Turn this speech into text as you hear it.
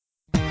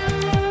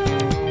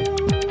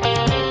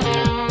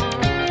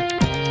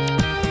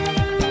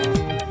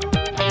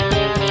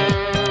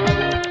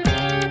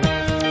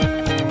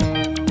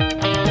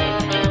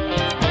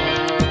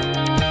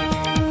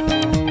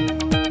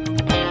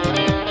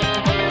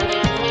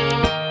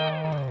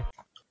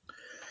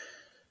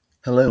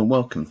Hello and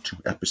welcome to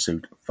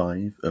episode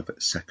 5 of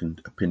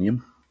Second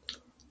Opinion.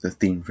 The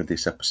theme for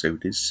this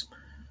episode is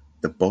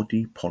the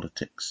body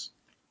politics.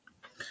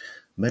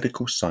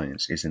 Medical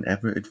science is an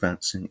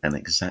ever-advancing and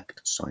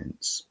exact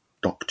science.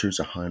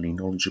 Doctors are highly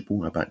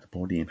knowledgeable about the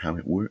body and how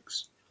it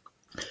works.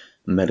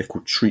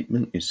 Medical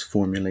treatment is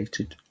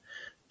formulated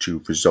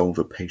to resolve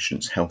a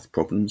patient's health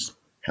problems.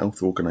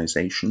 Health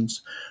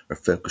organizations are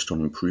focused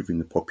on improving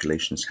the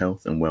population's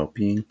health and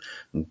well-being,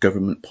 and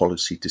government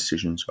policy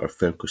decisions are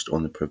focused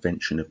on the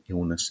prevention of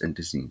illness and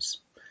disease.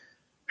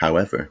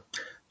 However,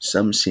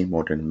 some see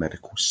modern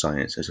medical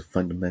science as a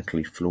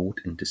fundamentally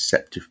flawed and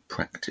deceptive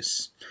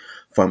practice.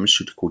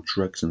 Pharmaceutical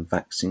drugs and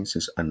vaccines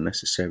as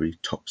unnecessary,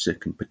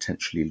 toxic, and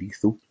potentially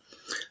lethal.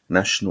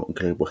 National and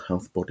global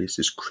health bodies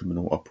as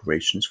criminal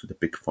operations for the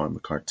big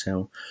pharma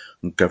cartel,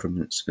 and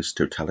governments as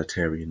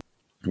totalitarian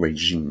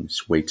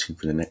regimes waiting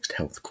for the next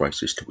health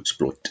crisis to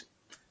exploit.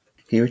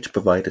 Here to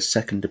provide a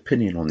second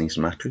opinion on these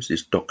matters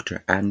is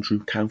Dr. Andrew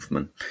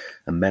Kaufman,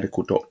 a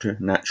medical doctor,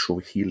 natural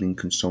healing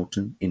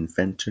consultant,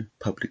 inventor,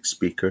 public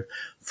speaker,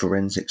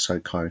 forensic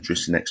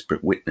psychiatrist, and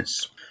expert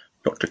witness.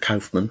 Dr.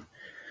 Kaufman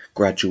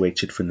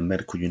graduated from the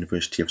Medical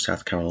University of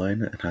South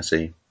Carolina and has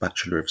a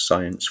Bachelor of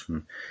Science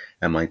from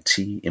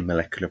MIT in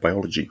molecular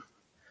biology.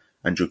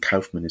 Andrew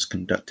Kaufman has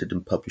conducted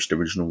and published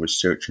original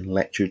research and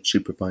lectured,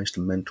 supervised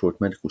and mentored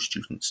medical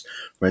students,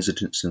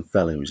 residents and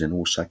fellows in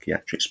all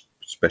psychiatric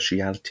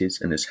specialties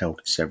and has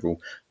held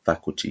several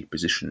faculty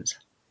positions.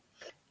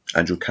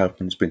 Andrew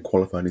Kaufman has been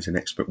qualified as an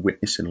expert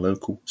witness in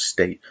local,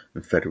 state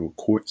and federal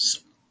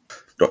courts.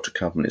 Dr.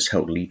 Kaufman has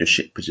held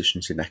leadership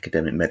positions in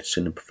academic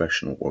medicine and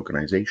professional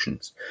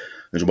organizations,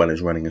 as well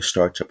as running a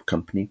startup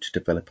company to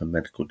develop a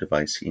medical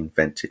device he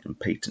invented and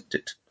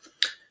patented.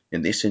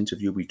 In this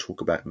interview, we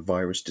talk about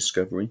virus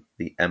discovery,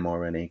 the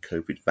mRNA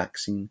COVID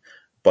vaccine,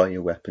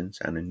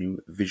 bioweapons, and a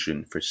new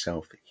vision for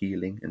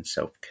self-healing and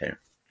self-care.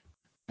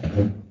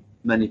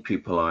 Many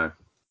people are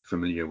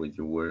familiar with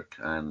your work,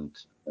 and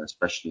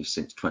especially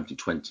since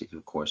 2020,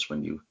 of course,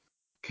 when you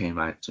came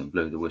out and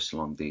blew the whistle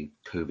on the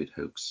COVID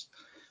hoax.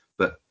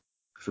 But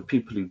for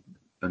people who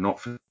are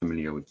not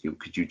familiar with you,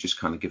 could you just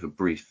kind of give a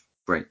brief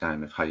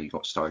breakdown of how you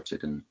got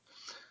started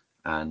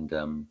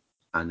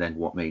and then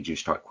what made you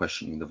start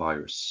questioning the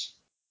virus?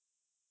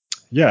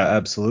 Yeah,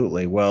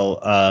 absolutely. Well,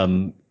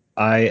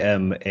 I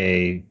am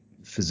a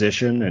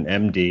physician, an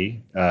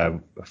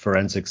MD,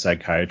 forensic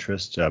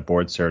psychiatrist,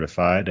 board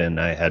certified,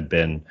 and I had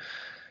been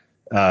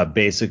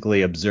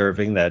basically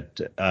observing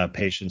that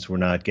patients were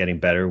not getting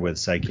better with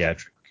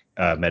psychiatric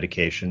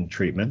medication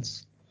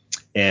treatments.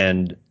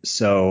 And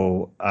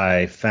so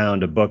I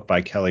found a book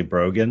by Kelly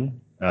Brogan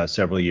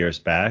several years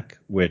back,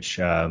 which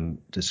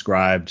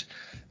described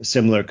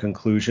similar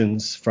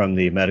conclusions from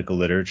the medical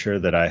literature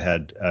that I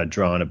had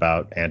drawn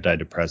about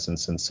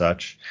antidepressants and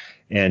such.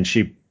 And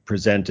she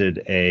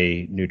presented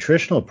a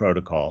nutritional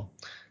protocol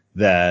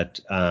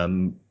that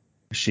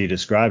she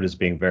described as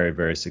being very,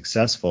 very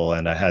successful.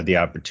 And I had the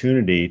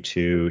opportunity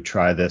to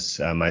try this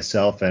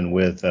myself and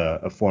with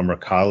a former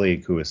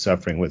colleague who was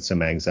suffering with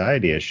some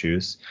anxiety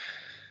issues.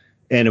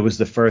 And it was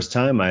the first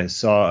time I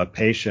saw a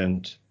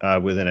patient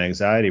with an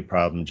anxiety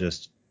problem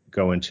just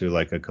go into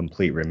like a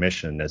complete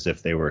remission, as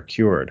if they were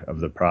cured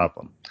of the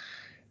problem.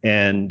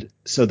 And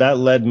so that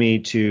led me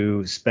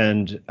to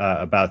spend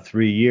about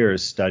 3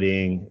 years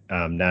studying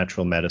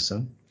natural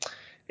medicine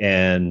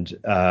and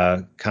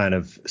kind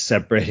of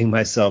separating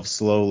myself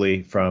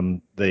slowly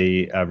from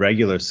the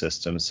regular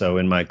system. So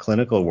in my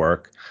clinical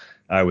work,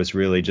 I was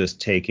really just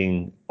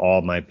taking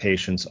all my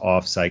patients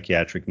off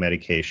psychiatric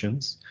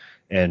medications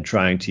and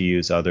trying to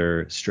use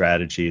other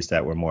strategies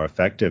that were more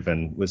effective,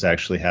 and was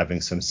actually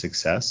having some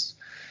success.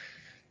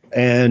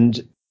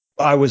 And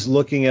I was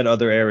looking at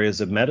other areas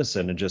of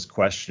medicine and just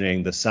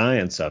questioning the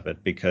science of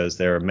it, because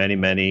there are many,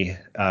 many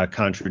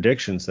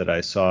contradictions that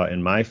I saw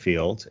in my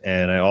field.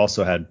 And I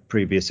also had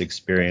previous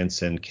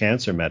experience in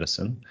cancer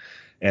medicine.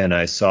 And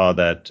I saw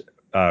that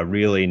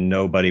really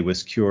nobody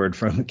was cured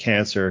from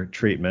cancer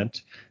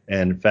treatment.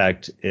 And in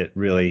fact, it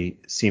really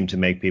seemed to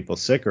make people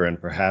sicker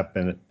and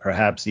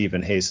perhaps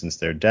even hastens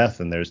their death.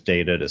 And there's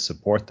data to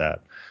support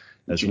that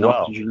as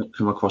well. Did you not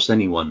come across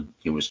anyone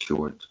who was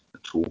cured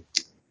at all?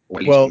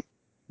 Well,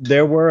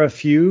 there were a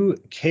few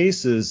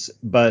cases,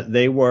 but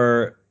they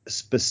were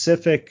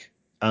specific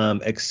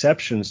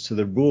exceptions to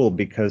the rule,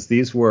 because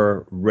these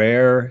were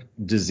rare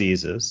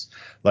diseases.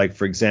 Like,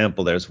 for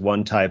example, there's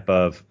one type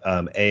of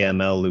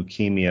AML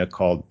leukemia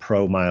called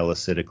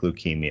promyelocytic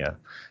leukemia,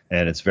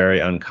 and it's very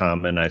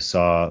uncommon. I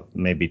saw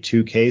maybe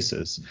 2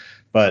 cases.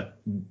 But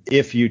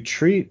if you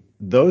treat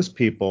those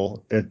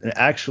people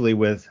actually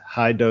with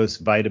high dose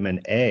vitamin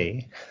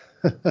A,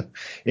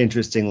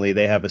 interestingly,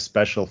 they have a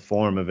special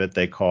form of it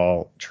they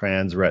call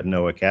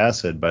trans-retinoic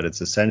acid, but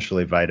it's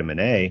essentially vitamin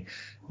A.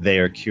 They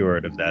are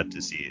cured of that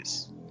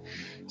disease.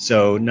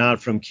 So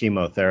not from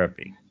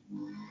chemotherapy,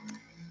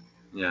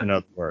 in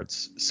other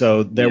words.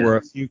 So there were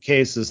a few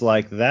cases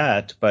like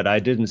that, but I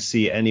didn't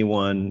see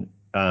anyone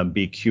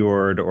be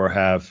cured or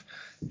have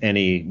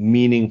any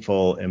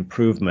meaningful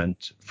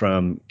improvement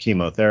from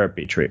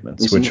chemotherapy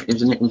treatments, which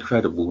Isn't it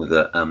incredible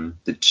that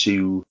the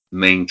two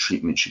main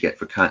treatments you get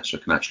for cancer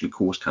can actually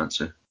cause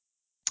cancer?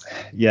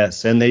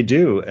 yes, and they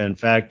do. In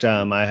fact,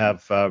 I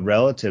have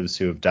relatives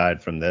who have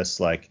died from this.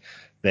 Like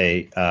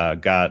they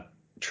got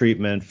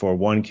treatment for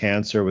one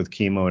cancer with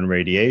chemo and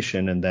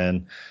radiation, and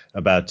then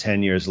about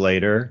 10 years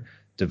later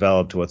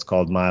developed what's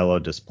called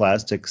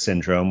myelodysplastic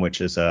syndrome,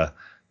 which is a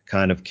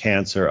kind of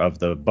cancer of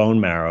the bone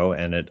marrow,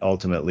 and it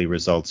ultimately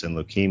results in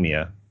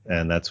leukemia,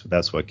 and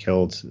that's what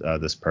killed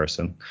this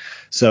person.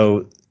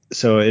 So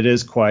so it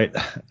is quite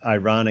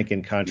ironic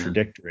and Yeah.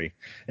 contradictory.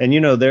 And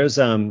there's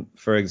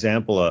for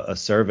example a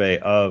survey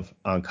of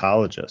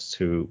oncologists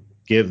who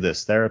give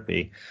this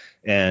therapy,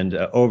 and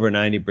over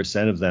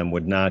 90% of them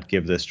would not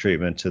give this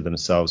treatment to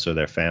themselves or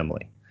their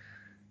family.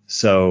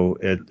 So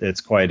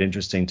it's quite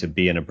interesting to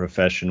be in a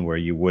profession where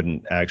you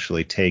wouldn't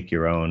actually take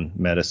your own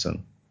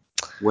medicine.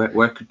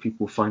 Where could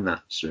people find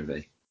that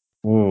survey?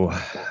 Ooh,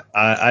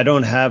 I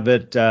don't have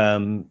it,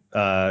 on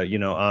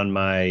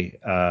my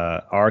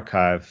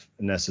archive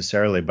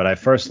necessarily, but I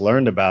first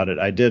learned about it.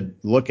 I did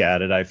look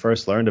at it. I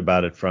first learned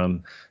about it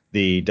from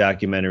the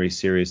documentary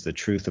series, The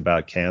Truth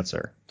About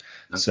Cancer.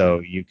 Okay. So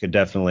you could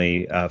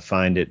definitely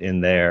find it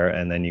in there,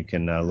 and then you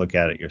can look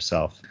at it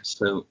yourself.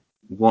 So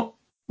what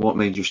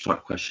made you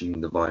start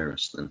questioning the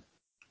virus then?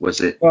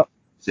 Was it Well,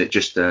 is it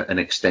just an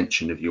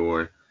extension of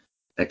your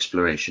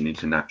exploration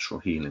into natural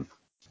healing?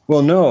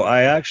 Well, no,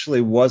 I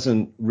actually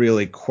wasn't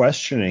really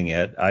questioning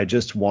it. I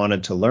just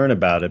wanted to learn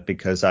about it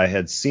because I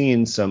had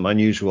seen some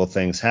unusual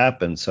things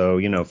happen. So,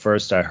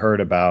 first I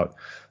heard about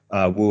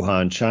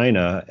Wuhan,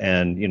 China,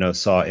 and,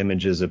 saw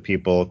images of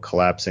people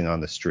collapsing on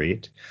the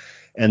street.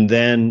 And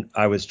then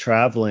I was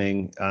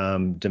traveling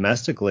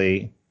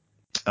domestically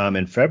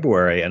in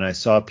February, and I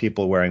saw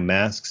people wearing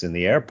masks in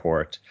the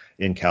airport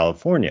in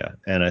California.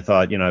 And I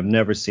thought, I've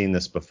never seen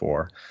this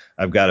before.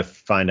 I've got to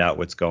find out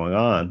what's going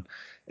on.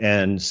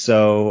 And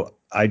so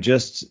I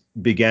just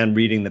began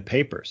reading the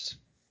papers.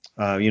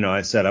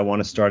 I said, I want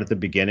to start at the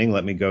beginning.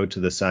 Let me go to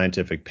the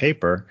scientific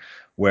paper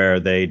where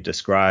they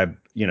describe,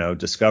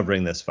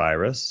 discovering this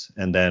virus,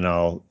 and then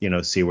I'll,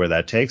 see where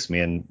that takes me,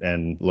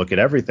 and look at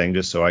everything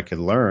just so I could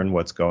learn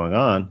what's going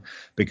on,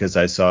 because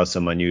I saw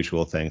some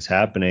unusual things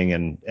happening,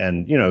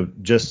 and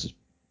just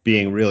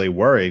being really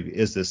worried.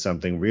 Is this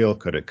something real?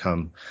 Could it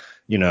come,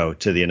 to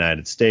the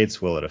United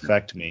States? Will it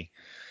affect me?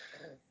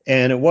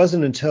 And it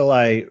wasn't until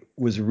I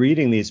was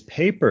reading these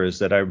papers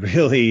that I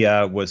really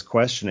was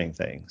questioning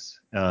things.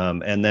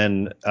 And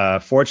then,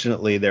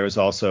 fortunately, there was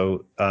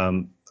also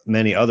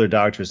many other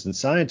doctors and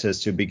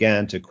scientists who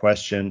began to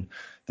question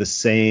the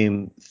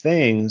same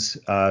things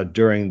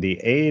during the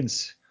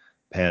AIDS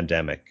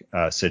pandemic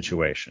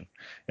situation.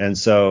 And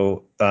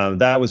so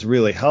that was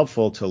really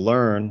helpful to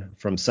learn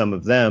from some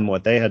of them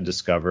what they had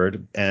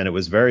discovered. And it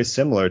was very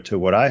similar to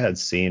what I had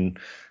seen,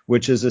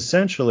 which is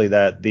essentially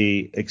that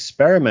the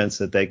experiments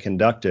that they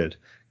conducted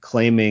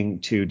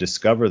claiming to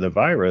discover the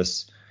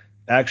virus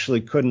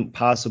actually couldn't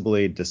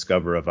possibly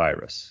discover a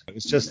virus. It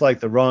was just like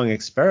the wrong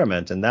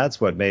experiment. And that's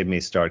what made me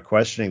start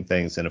questioning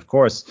things. And of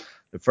course,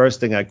 the first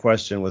thing I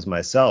questioned was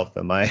myself.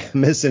 Am I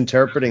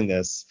misinterpreting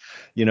this?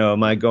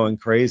 Am I going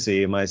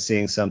crazy? Am I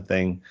seeing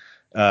something?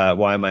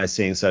 Why am I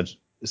seeing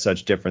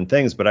such different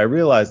things? But I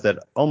realized that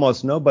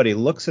almost nobody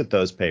looks at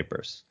those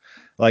papers.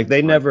 Like they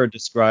Right. never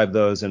described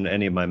those in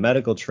any of my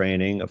medical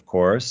training, of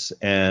course.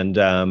 And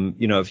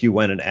if you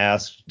went and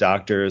asked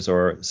doctors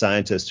or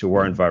scientists who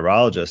weren't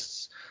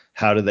virologists,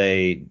 how do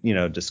they,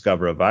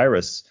 discover a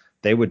virus?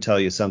 They would tell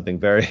you something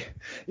very,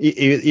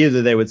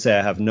 either they would say,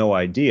 I have no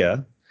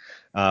idea,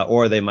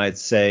 or they might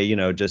say,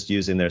 just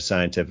using their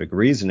scientific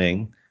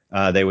reasoning,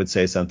 they would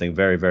say something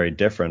very, very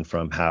different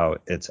from how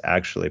it's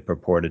actually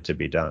purported to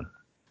be done.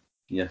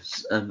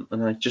 Yes. And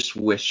I just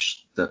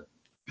wish that,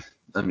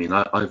 I've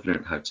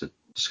learned how to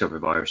discover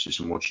viruses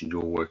and watching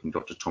your work and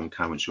Dr. Tom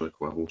Cowan's work,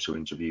 who I've also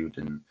interviewed,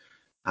 and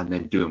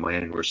then doing my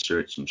own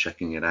research and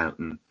checking it out.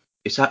 And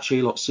it's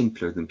actually a lot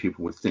simpler than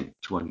people would think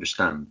to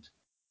understand.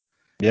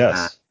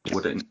 Yes.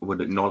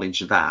 Would acknowledge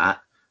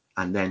that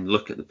and then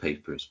look at the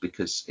papers,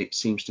 because it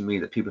seems to me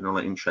that people are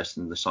not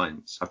interested in the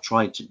science. I've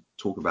tried to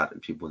talk about it to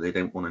people, they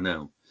don't want to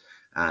know.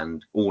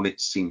 And all it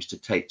seems to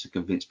take to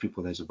convince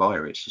people there's a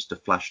virus is to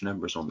flash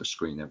numbers on the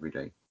screen every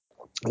day.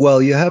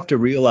 Well, you have to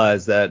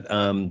realize that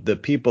the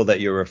people that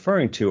you're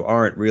referring to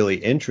aren't really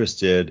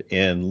interested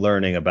in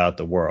learning about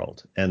the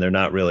world, and they're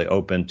not really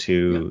open Yeah.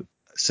 to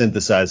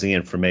synthesizing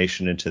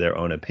information into their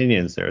own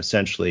opinions. They're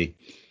essentially,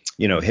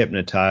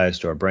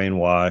 hypnotized or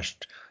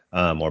brainwashed,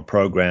 or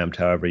programmed,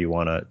 however you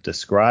want to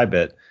describe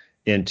it,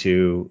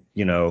 into,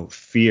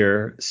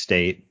 fear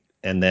state,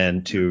 and then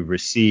Yeah. to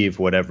receive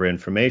whatever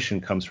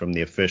information comes from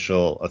the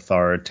official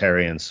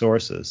authoritarian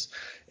sources.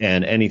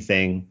 And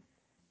anything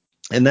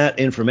and that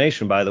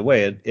information, by the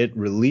way, it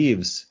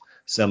relieves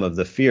some of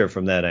the fear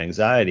from that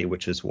anxiety,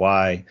 which is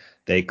why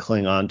they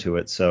cling on to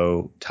it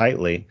so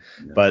tightly.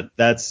 Yeah. But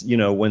that's,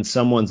 when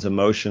someone's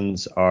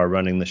emotions are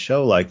running the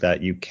show like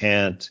that, you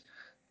can't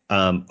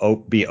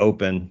be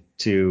open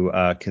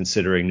to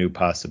considering new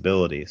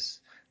possibilities.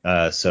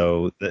 I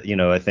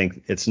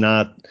think it's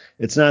not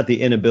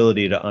the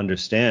inability to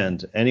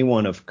understand.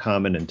 Anyone of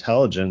common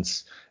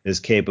intelligence is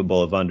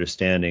capable of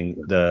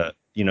understanding the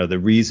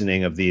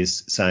reasoning of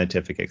these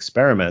scientific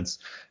experiments.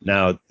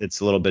 Now, it's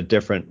a little bit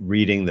different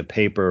reading the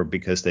paper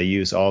because they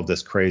use all of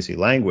this crazy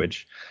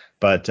language.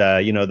 But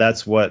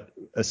that's what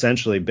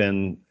essentially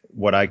been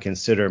what I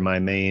consider my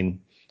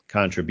main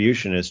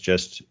contribution, is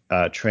just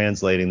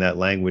translating that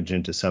language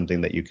into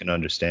something that you can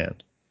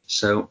understand.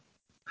 So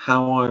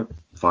how are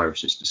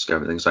viruses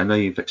discovered things? I know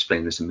you've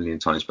explained this a million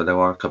times, but there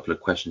are a couple of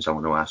questions I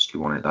want to ask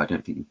you on it that I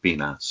don't think you've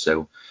been asked.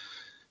 So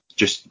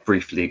just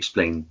briefly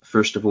explain,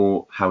 first of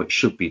all, how it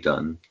should be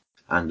done,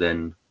 and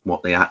then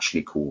what they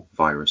actually call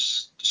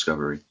virus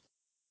discovery.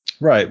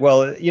 Right.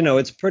 Well,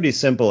 it's pretty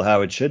simple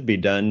how it should be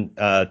done.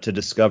 To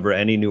discover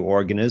any new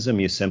organism,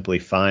 you simply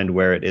find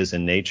where it is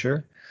in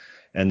nature,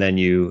 and then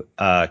you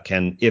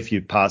can, if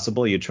you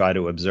possible, you try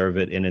to observe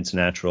it in its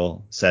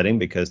natural setting,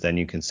 because then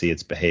you can see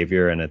its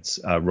behavior and its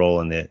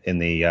role in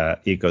the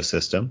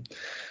ecosystem.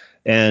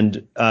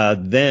 And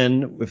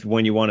then,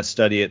 when you want to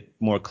study it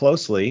more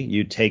closely,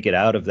 you take it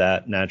out of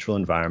that natural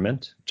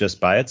environment just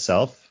by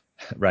itself,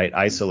 right,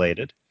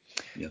 isolated,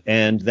 Yeah.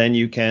 and then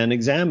you can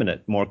examine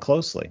it more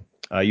closely.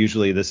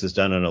 Usually this is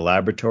done in a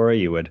laboratory.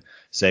 You would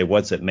say,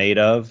 what's it made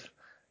of,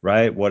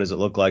 right? What does it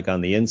look like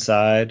on the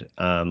inside?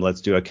 Let's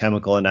do a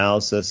chemical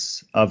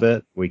analysis of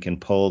it. We can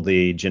pull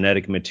the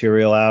genetic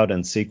material out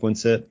and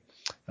sequence it,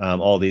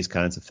 all these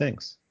kinds of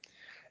things.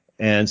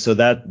 And so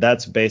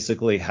that's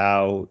basically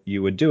how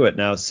you would do it.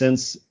 Now,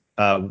 since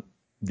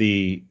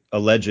the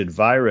alleged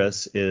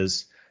virus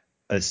is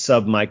a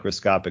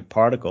submicroscopic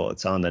particle,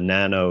 it's on the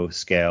nano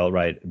scale,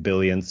 right?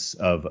 Billionths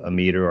of a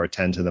meter, or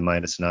 10 to the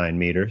minus 9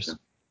 meters.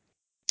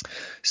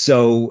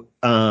 So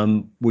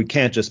we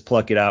can't just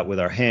pluck it out with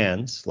our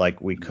hands like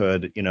we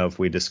could, if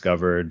we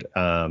discovered,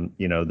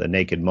 the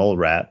naked mole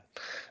rat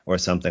or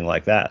something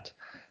like that.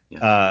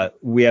 Yeah.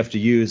 We have to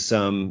use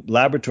some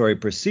laboratory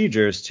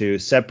procedures to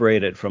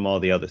separate it from all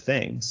the other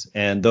things.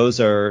 And those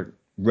are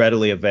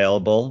readily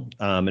available.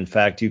 In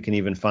fact, you can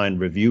even find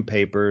review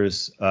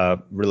papers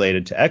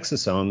related to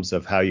exosomes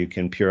of how you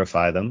can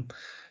purify them.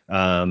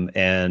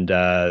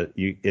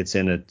 It's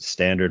in a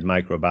standard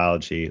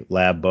microbiology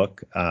lab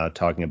book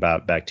talking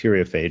about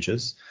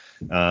bacteriophages.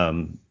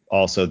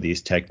 Also,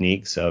 these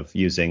techniques of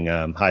using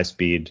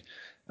high-speed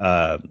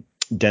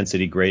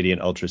density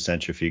gradient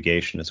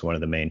ultracentrifugation is one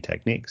of the main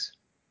techniques.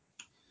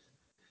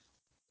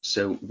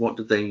 So what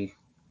do they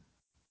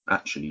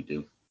actually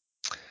do?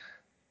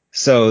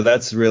 So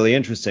that's really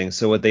interesting.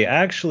 So what they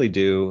actually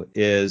do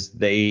is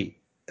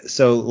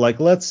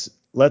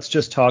let's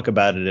just talk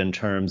about it in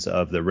terms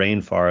of the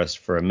rainforest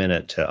for a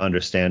minute to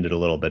understand it a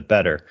little bit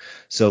better.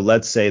 So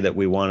let's say that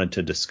we wanted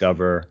to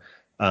discover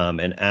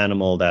an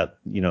animal that,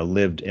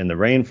 lived in the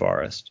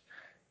rainforest.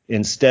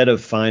 Instead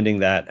of finding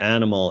that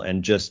animal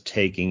and just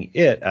taking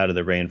it out of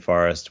the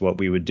rainforest, what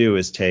we would do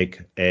is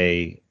take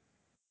a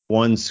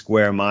 1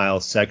 square mile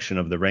section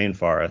of the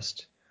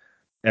rainforest,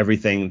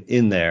 everything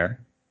in there,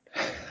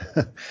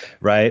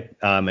 right,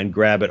 and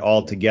grab it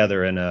all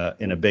together in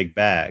a big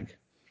bag.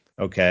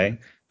 Okay.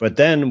 But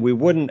then we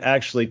wouldn't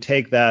actually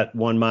take that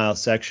 1 mile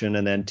section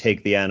and then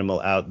take the animal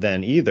out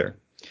then either.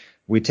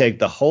 We take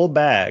the whole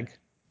bag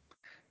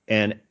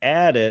and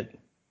add it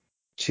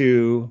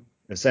to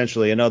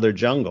essentially another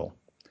jungle,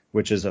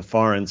 which is a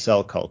foreign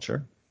cell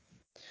culture.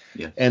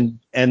 Yes. And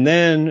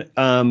then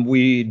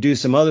we do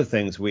some other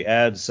things. We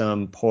add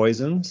some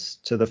poisons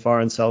to the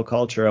foreign cell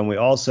culture, and we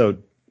also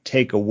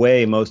take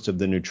away most of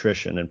the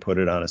nutrition and put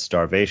it on a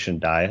starvation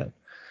diet.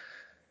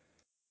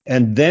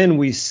 And then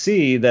we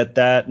see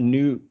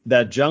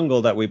that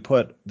jungle that we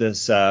put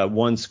this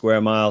 1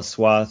 square mile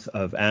swath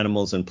of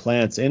animals and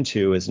plants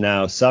into is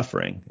now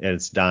suffering, and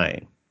it's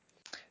dying.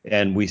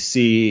 And we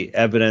see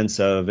evidence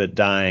of it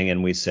dying,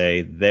 and we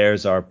say,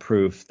 there's our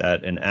proof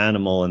that an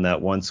animal in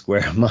that 1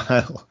 square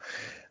mile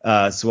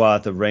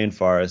swath of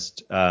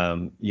rainforest,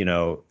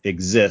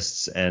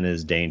 exists and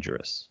is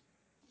dangerous.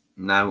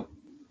 Now,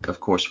 of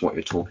course, what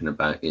you're talking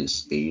about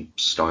is the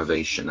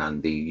starvation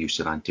and the use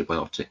of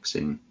antibiotics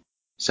in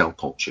cell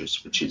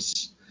cultures, which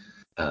is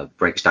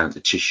breaks down the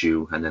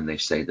tissue, and then they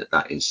say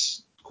that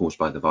is caused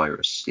by the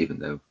virus, even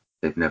though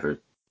they've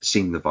never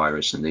seen the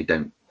virus and they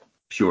don't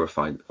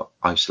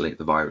isolate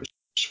the virus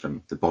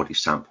from the body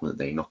sample that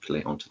they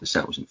inoculate onto the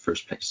cells in the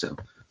first place. So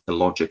the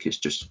logic is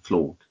just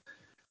flawed.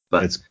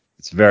 But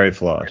it's very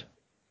flawed.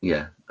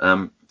 Yeah.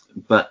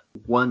 But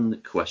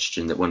one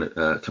question that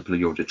a couple of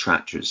your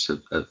detractors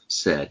have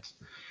said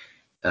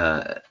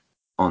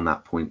on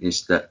that point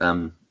is that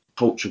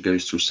culture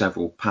goes through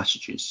several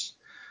passages.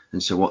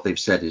 And so what they've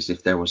said is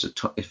if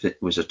it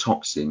was a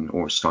toxin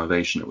or a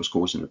starvation that was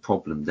causing the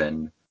problem,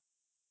 then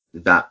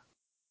that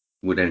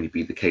would only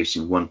be the case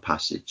in one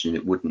passage, and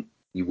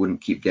you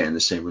wouldn't keep getting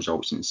the same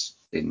results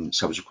in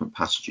subsequent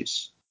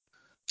passages.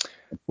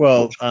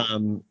 Well,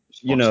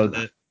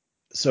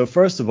 So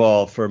first of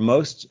all, for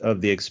most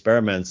of the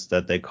experiments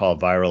that they call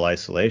viral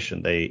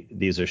isolation,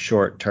 these are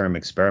short-term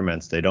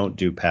experiments. They don't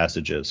do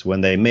passages.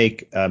 When they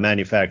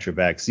manufacture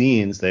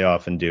vaccines, they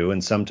often do,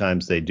 and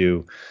sometimes they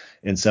do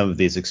in some of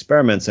these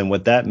experiments. And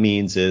what that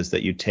means is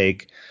that you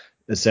take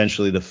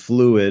essentially the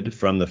fluid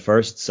from the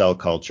first cell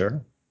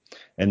culture,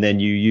 and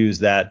then you use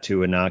that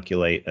to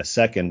inoculate a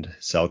second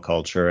cell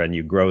culture, and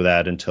you grow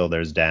that until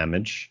there's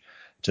damage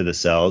to the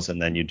cells,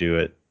 and then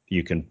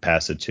you can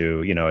pass it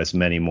to, as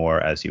many more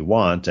as you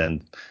want.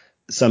 And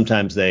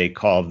sometimes they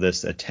call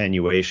this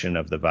attenuation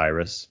of the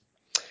virus.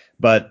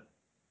 But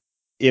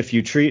if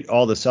you treat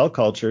all the cell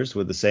cultures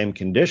with the same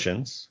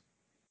conditions,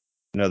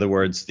 in other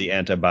words, the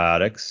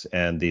antibiotics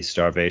and the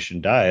starvation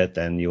diet,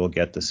 then you will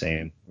get the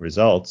same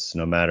results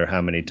no matter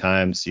how many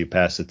times you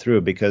pass it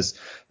through. Because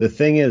the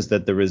thing is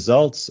that the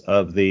results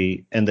of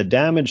the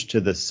damage to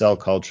the cell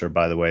culture,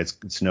 by the way,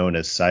 it's known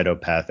as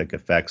cytopathic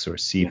effects, or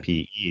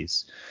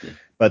CPEs. Yeah.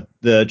 But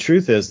the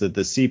truth is that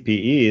the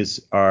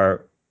CPEs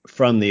are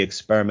from the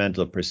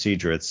experimental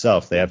procedure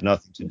itself. They have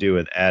nothing to do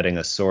with adding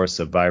a source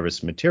of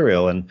virus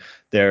material. And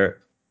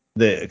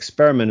the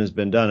experiment has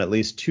been done at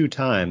least 2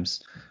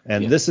 times.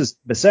 And this is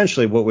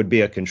essentially what would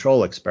be a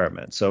control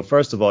experiment. So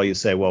first of all, you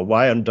say, well,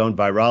 why don't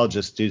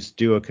virologists just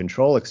do a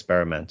control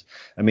experiment?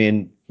 I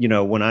mean,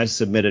 when I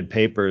submitted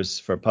papers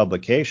for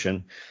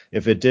publication,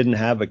 if it didn't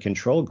have a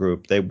control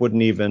group, they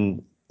wouldn't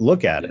even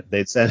look at it.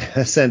 They'd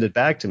send it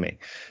back to me.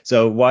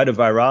 So why do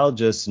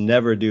virologists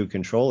never do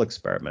control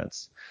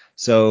experiments?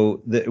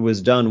 So it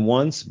was done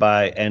once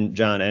by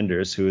John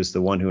Enders, who is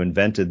the one who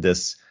invented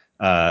this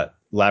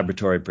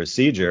laboratory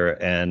procedure,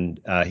 and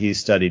he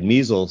studied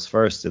measles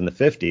first in the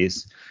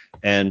 50s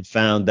and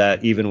found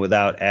that even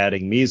without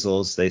adding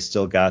measles, they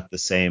still got the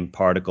same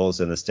particles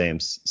and the same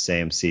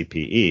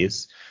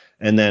CPEs.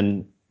 And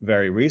then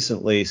very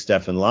recently,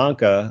 Stefan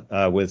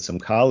Lanka with some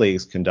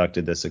colleagues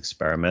conducted this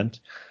experiment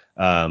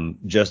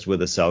just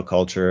with a cell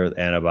culture,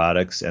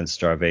 antibiotics, and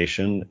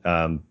starvation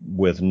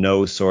with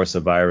no source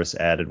of virus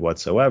added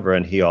whatsoever,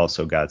 and he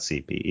also got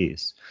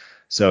CPEs.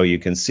 So you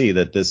can see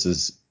that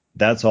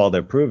that's all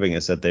they're proving,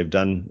 is that they've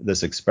done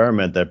this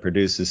experiment that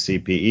produces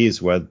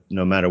CPEs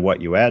no matter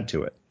what you add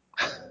to it.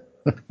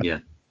 Yeah.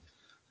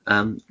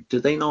 Do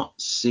they not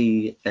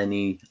see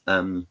any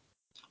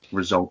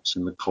results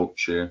in the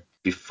culture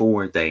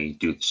before they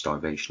do the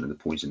starvation or the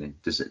poisoning?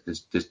 Does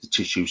the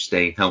tissue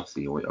stay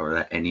healthy, or are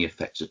there any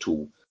effects at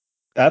all?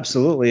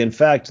 Absolutely. In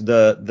fact,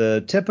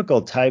 the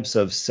typical types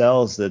of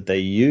cells that they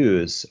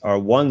use are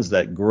ones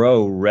that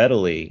grow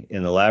readily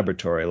in the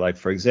laboratory. Like,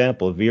 for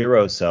example,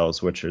 Vero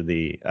cells, which are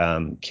the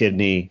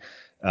kidney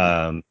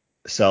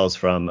cells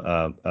from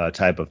a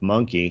type of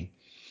monkey.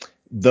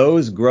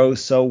 Those grow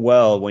so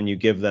well when you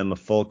give them a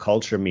full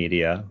culture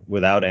media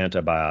without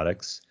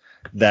antibiotics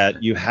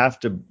that you have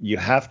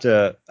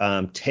to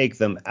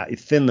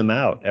thin them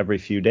out every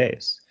few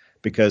days,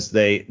 because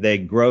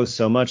they grow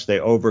so much,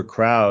 they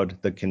overcrowd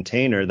the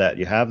container that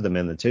you have them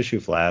in, the tissue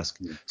flask.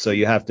 So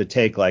you have to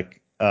take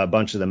like a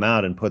bunch of them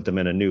out and put them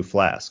in a new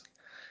flask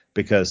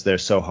because they're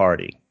so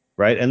hardy,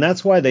 right? And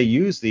that's why they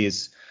use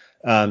these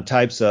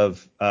types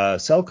of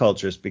cell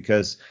cultures,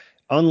 because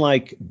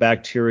unlike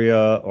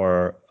bacteria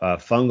or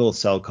fungal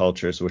cell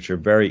cultures, which are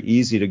very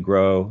easy to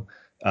grow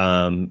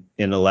in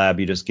a lab,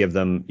 you just give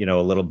them, a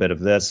little bit of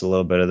this, a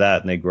little bit of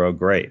that, and they grow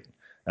great.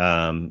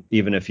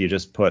 Even if you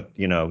just put,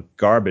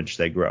 garbage,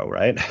 they grow,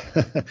 right?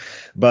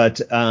 But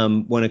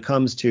when it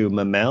comes to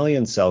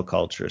mammalian cell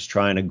cultures,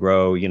 trying to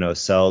grow,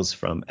 cells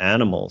from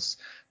animals,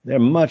 they're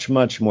much,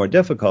 much more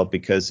difficult,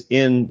 because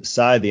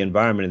inside the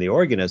environment of the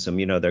organism,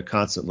 they're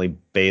constantly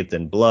bathed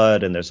in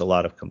blood, and there's a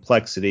lot of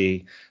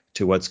complexity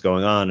to what's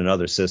going on in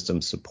other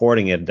systems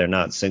supporting it. They're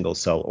not single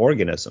cell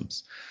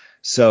organisms.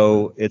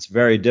 So it's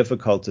very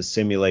difficult to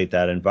simulate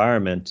that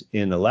environment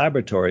in the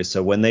laboratory.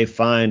 So when they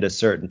find a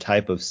certain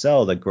type of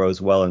cell that grows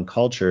well in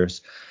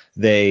cultures,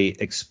 they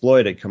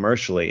exploit it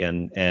commercially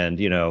and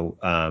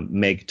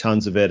make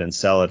tons of it and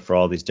sell it for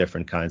all these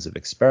different kinds of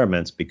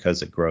experiments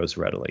because it grows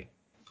readily.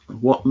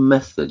 What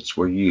methods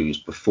were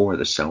used before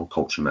the cell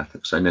culture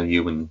methods? I know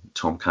you and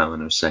Tom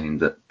Cowan are saying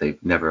that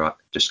they've never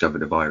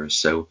discovered a virus.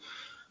 So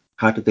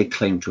how did they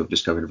claim to have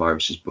discovered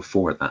viruses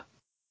before that?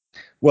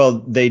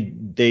 Well,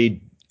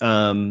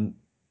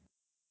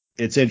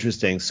 it's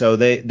interesting. So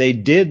they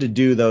did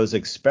do those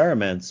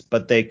experiments,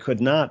 but they could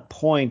not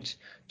point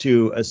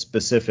to a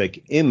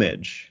specific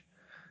image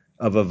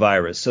of a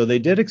virus. So they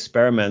did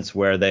experiments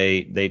where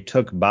they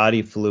took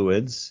body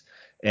fluids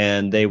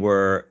and they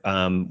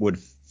would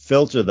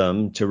filter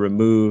them to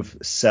remove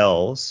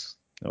cells,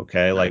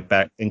 okay, like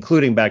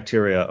including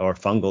bacteria or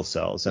fungal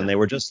cells, and they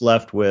were just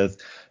left with,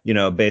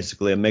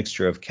 basically a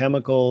mixture of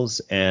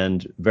chemicals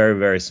and very,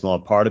 very small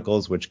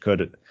particles, which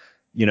could,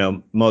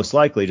 most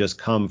likely just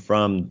come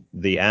from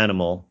the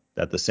animal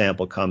that the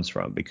sample comes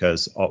from,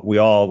 because we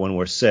all, when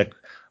we're sick,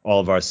 all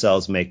of our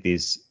cells make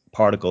these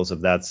particles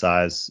of that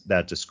size,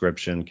 that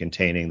description,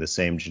 containing the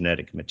same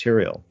genetic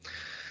material.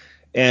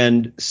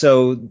 And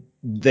so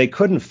they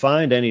couldn't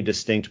find any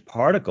distinct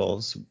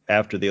particles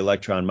after the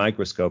electron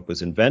microscope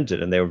was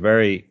invented, and they were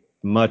very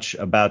much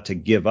about to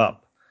give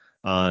up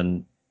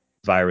on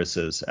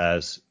viruses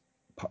as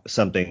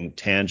something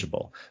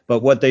tangible.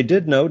 But what they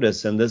did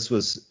notice, and this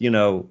was,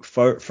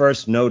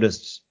 first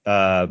noticed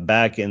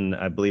back in,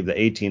 I believe, the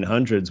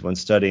 1800s when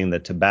studying the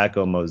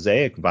tobacco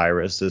mosaic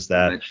virus, is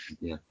that,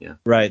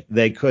 right,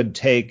 they could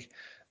take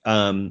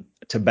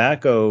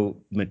tobacco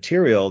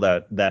material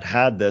that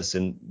had this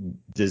in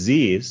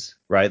disease,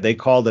 right? They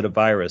called it a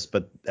virus,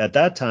 but at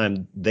that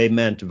time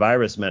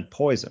virus meant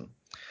poison.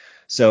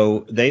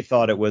 So they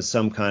thought it was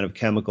some kind of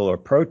chemical or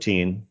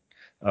protein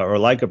or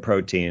like a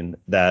protein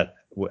that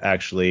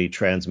actually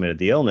transmitted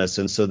the illness.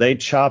 And so they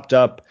chopped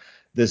up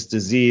this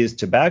diseased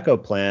tobacco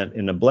plant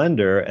in a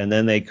blender, and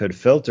then they could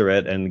filter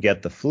it and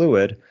get the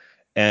fluid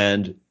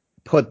and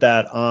put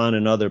that on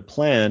another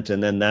plant,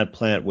 and then that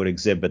plant would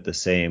exhibit the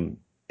same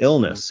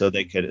illness. So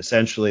they could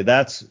essentially,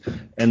 that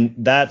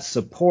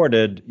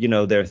supported,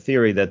 their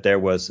theory that there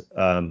was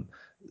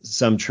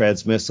some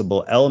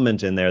transmissible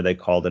element in there. They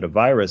called it a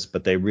virus,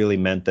 but they really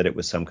meant that it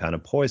was some kind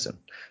of poison.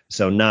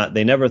 So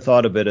they never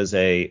thought of it as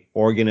a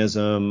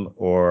organism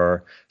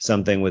or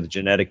something with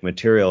genetic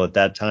material. At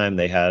that time,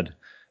 they had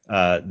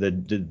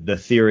the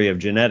theory of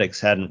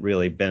genetics hadn't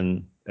really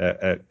been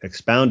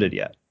expounded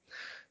yet.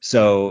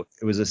 So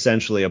it was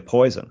essentially a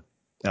poison,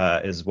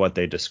 is what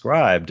they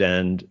described.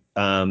 And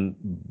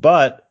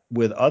but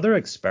with other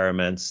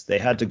experiments, they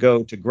had to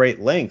go to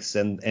great lengths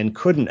and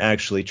couldn't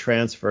actually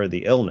transfer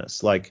the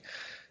illness. Like,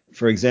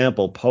 for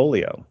example,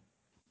 polio.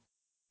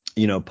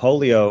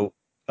 Polio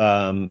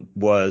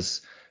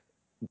was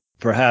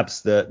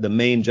perhaps the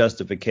main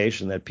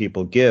justification that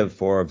people give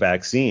for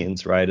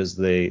vaccines, right, is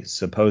the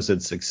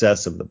supposed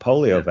success of the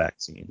polio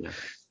vaccine. Yeah.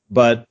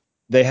 But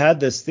they had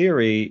this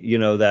theory,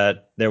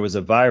 that there was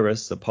a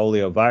virus, the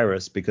polio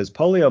virus, because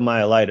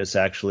poliomyelitis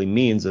actually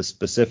means a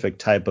specific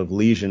type of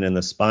lesion in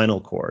the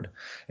spinal cord,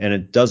 and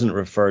it doesn't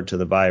refer to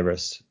the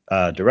virus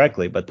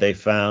directly. But they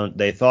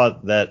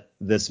thought that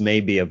this may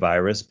be a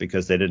virus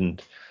because they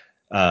didn't,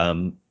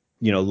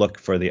 look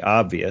for the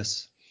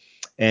obvious.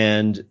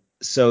 And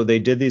so they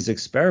did these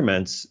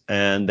experiments,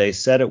 and they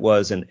said it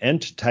was an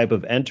type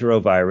of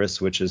enterovirus,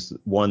 which is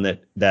one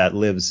that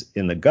lives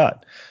in the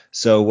gut.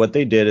 So what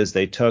they did is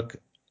they took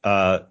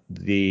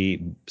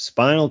the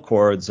spinal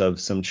cords of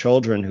some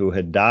children who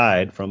had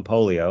died from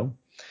polio,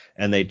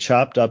 and they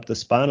chopped up the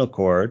spinal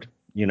cord,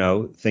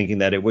 thinking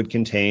that it would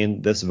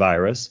contain this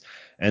virus,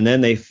 and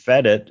then they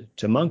fed it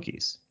to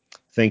monkeys,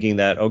 thinking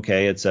that,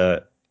 okay, it's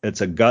a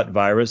gut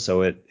virus,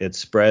 so it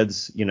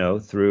spreads,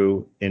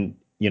 through in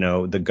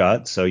the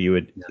gut, so you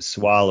would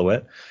swallow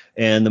it,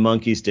 and the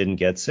monkeys didn't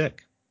get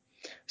sick.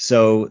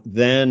 So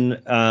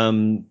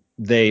then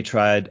they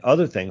tried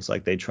other things,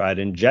 like they tried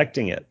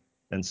injecting it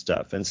and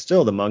stuff, and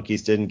still the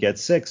monkeys didn't get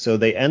sick. So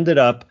they ended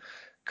up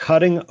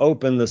cutting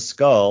open the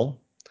skull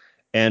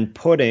and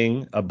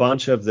putting a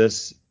bunch of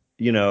this,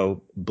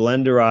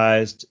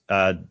 blenderized,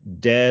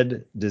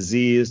 dead,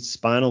 diseased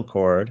spinal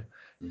cord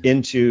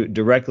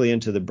directly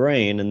into the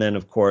brain. And then,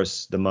 of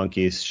course, the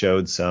monkeys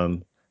showed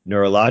some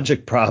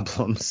neurologic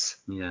problems.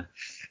 Yeah.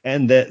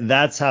 And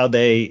that's how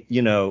they,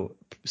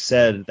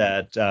 said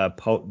that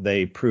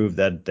they proved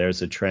that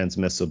there's a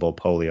transmissible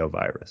polio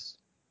virus.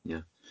 Yeah.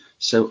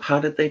 So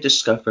how did they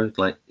discover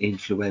like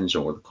influenza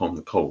or the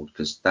common cold?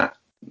 Because that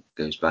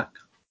goes back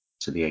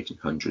to the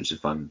 1800s,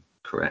 if I'm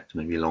correct,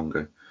 maybe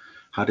longer.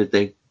 How did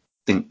they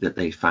think that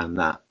they found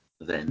that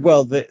then?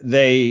 Well,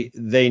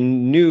 they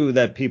knew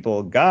that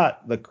people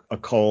got a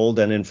cold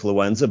and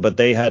influenza, but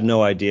they had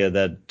no idea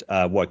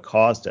that what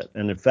caused it.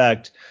 And in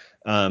fact,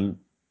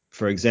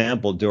 for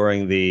example,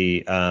 during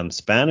the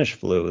Spanish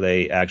flu,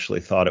 they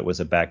actually thought it was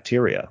a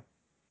bacteria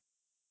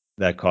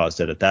that caused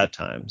it at that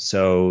time.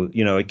 So,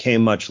 it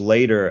came much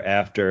later,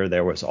 after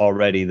there was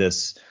already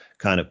this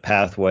kind of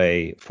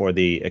pathway for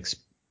the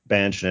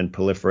expansion and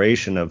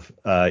proliferation of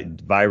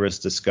virus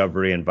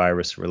discovery and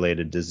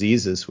virus-related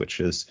diseases,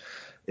 which is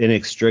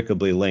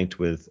inextricably linked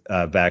with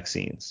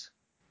vaccines.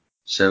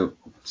 So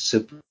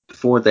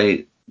before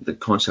the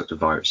concept of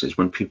viruses,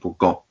 when people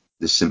got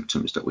the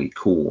symptoms that we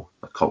call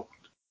a cold,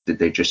 did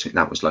they just think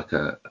that was like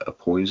a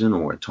poison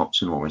or a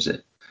toxin, or was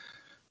it,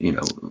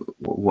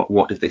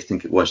 what did they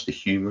think it was, the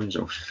humors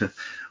or?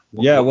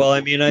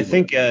 I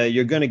think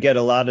you're going to get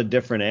a lot of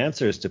different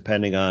answers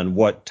depending on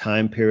what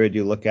time period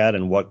you look at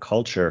and what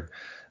culture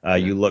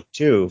you look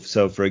to.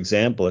 So, for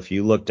example, if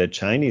you looked at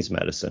Chinese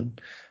medicine,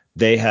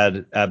 they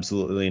had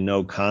absolutely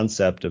no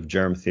concept of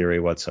germ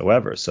theory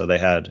whatsoever. So they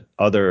had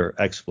other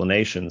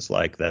explanations,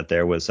 like that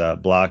there was a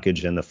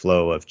blockage in the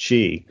flow of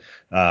qi,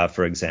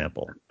 for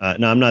example.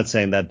 Now, I'm not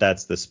saying that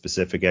that's the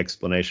specific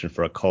explanation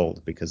for a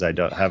cold, because I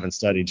haven't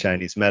studied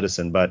Chinese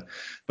medicine, but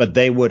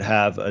they would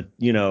have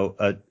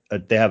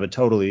they have a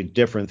totally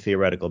different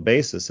theoretical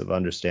basis of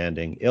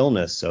understanding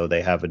illness. So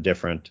they have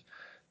a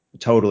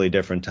totally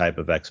different type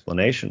of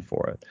explanation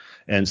for it.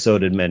 And so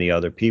did many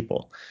other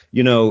people.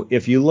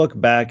 If you look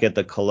back at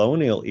the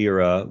colonial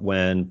era,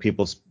 when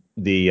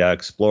the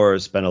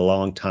explorers spent a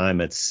long time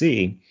at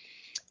sea,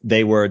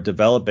 they were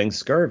developing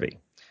scurvy.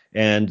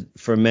 And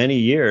for many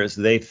years,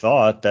 they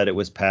thought that it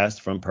was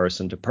passed from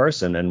person to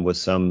person and was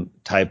some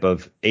type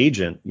of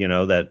agent,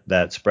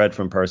 that spread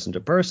from person to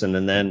person.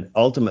 And then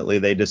ultimately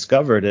they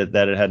discovered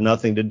that it had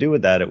nothing to do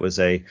with that. It was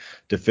a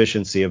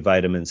deficiency of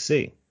vitamin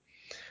C.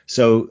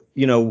 So,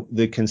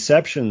 the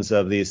conceptions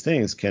of these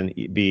things can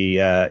be,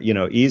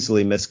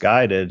 easily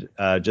misguided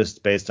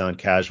just based on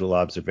casual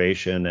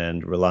observation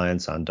and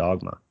reliance on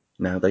dogma.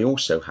 Now, they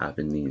also have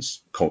in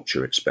these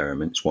culture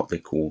experiments what they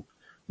call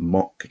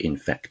mock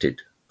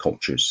infected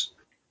cultures,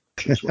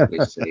 which is what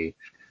they say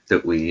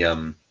that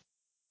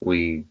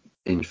we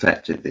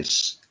infected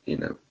this,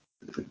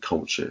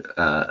 culture.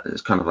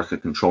 It's kind of like a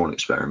control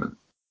experiment.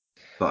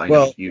 But I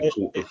know you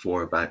talked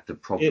before about the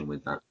problem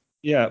with that.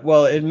 Yeah,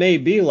 well, it may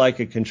be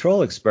like a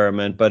control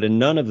experiment, but in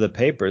none of the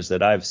papers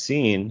that I've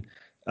seen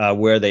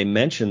where they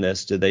mention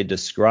this do they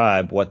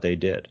describe what they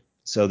did.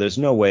 So there's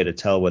no way to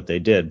tell what they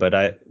did.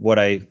 But what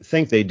I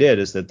think they did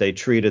is that they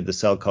treated the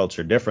cell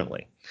culture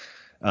differently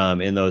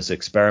in those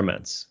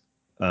experiments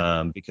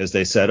because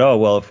they said, oh,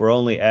 well, if we're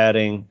only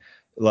adding,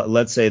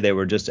 let's say they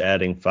were just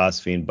adding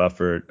phosphate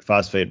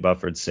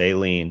buffered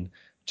saline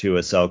to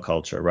a cell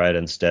culture, right,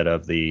 instead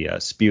of the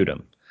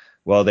sputum.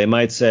 Well, they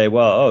might say,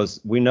 well,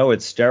 we know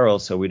it's sterile,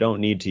 so we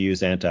don't need to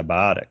use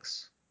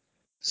antibiotics.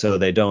 So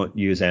they don't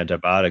use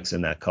antibiotics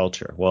in that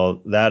culture.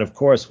 Well, that, of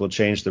course, will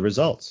change the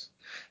results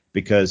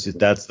because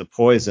that's the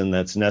poison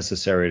that's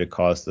necessary to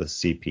cause the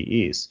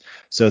CPEs.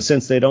 So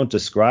since they don't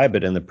describe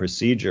it in the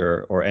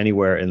procedure or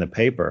anywhere in the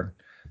paper,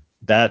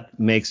 that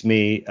makes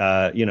me,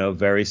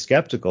 very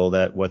skeptical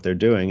that what they're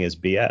doing is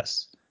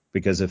BS.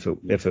 Because if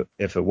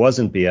it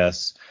wasn't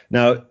BS,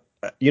 now,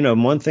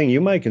 one thing you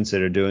might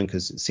consider doing,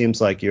 because it seems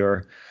like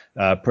you're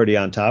pretty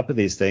on top of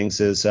these things,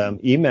 is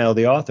email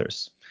the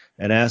authors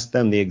and ask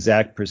them the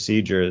exact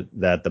procedure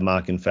that the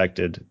mock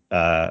infected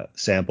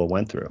sample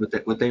went through.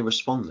 Would they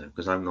respond though?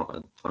 Because I'm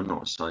not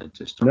a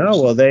scientist. No,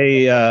 well,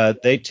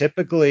 they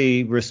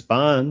typically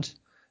respond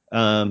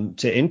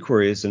to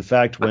inquiries. In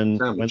fact,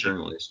 when I'm a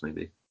journalist,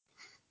 maybe.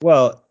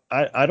 Well,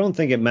 I don't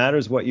think it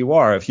matters what you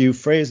are. If you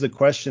phrase the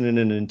question in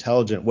an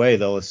intelligent way,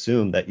 they'll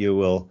assume that you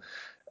will,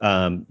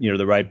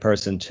 the right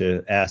person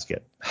to ask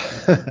it.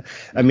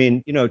 I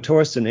mean,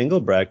 Torsten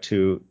Engelbrecht,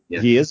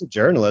 he is a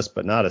journalist,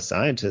 but not a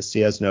scientist. He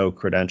has no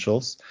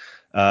credentials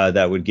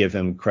that would give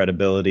him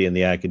credibility in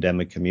the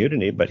academic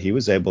community, but he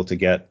was able to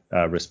get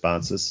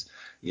responses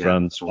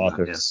from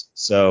authors.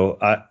 So,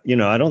 I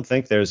don't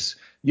think there's,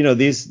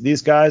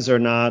 these guys are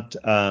not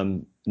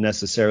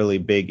necessarily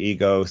big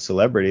ego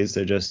celebrities.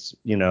 They're just,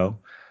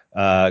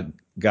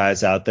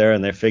 guys out there,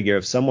 and they figure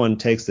if someone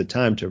takes the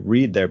time to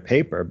read their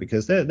paper,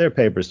 because their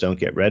papers don't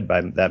get read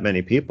by that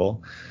many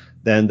people,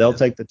 then they'll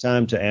take the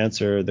time to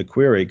answer the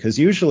query, because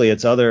usually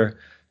it's other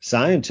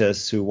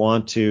scientists who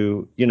want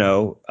to,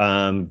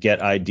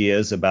 get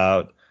ideas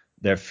about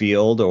their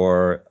field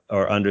or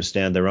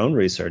understand their own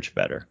research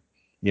better,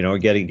 or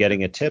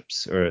getting a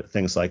tips or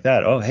things like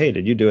that. Oh, hey,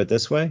 did you do it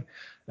this way?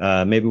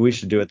 Maybe we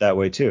should do it that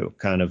way too.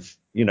 Kind of,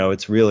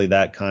 it's really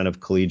that kind of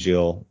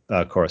collegial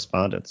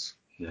correspondence.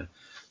 Yeah.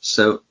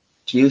 So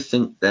do you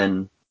think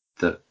then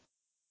that,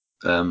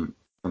 and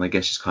I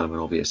guess it's kind of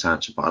an obvious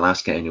answer, but I'll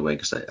ask it anyway,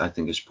 because I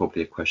think it's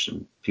probably a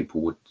question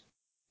people would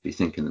be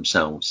thinking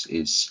themselves,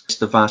 is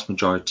the vast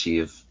majority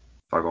of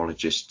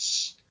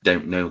virologists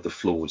don't know the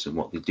flaws in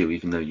what they do,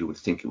 even though you would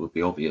think it would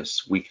be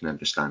obvious. We can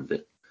understand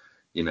it.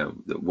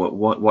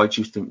 Why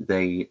do you think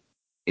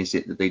is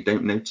it that they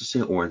don't notice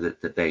it, or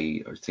that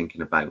they are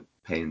thinking about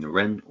paying the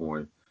rent,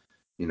 or,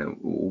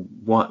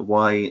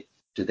 why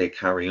do they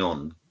carry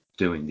on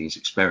doing these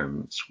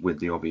experiments with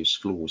the obvious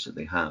flaws that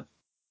they have,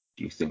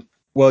 do you think?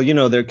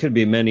 Well, there could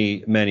be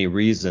many, many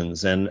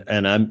reasons, and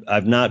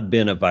I've not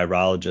been a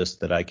virologist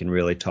that I can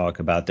really talk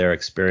about their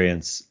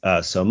experience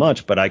so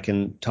much, but I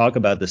can talk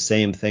about the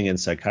same thing in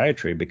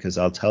psychiatry, because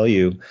I'll tell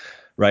you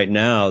right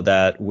now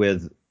that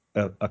with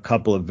a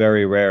couple of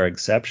very rare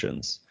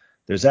exceptions,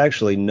 there's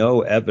actually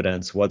no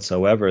evidence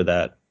whatsoever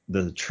that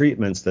the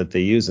treatments that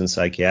they use in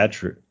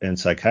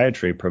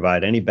psychiatry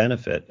provide any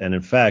benefit, and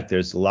in fact,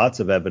 there's lots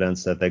of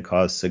evidence that they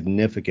cause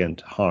significant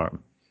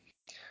harm.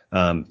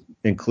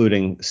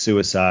 Including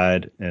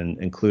suicide and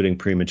including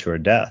premature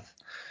death.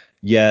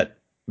 Yet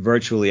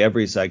virtually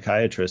every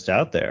psychiatrist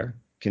out there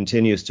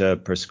continues to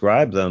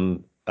prescribe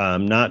them,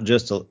 not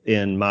just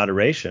in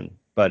moderation,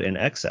 but in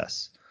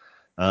excess.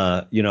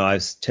 I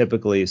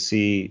typically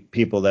see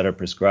people that are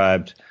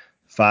prescribed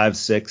 5,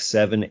 6,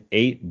 7,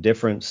 8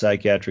 different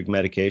psychiatric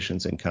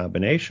medications in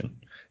combination.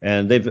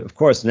 And they've, of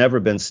course, never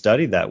been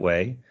studied that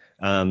way.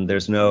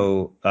 There's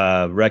no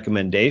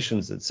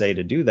recommendations that say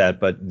to do that,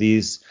 but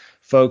these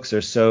folks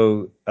are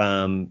so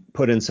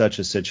put in such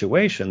a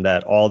situation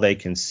that all they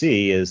can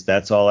see is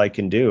that's all I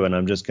can do, and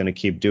I'm just going to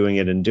keep doing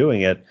it and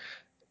doing it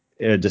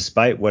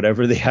despite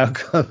whatever the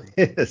outcome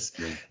is.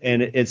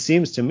 And it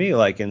seems to me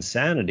like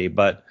insanity,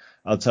 but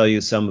I'll tell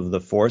you some of the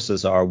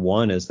forces are.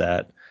 One is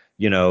that,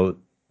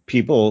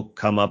 people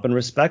come up and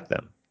respect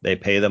them. They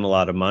pay them a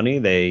lot of money.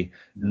 They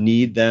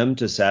need them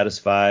to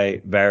satisfy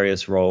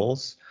various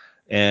roles.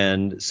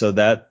 And so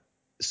that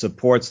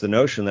supports the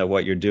notion that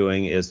what you're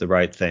doing is the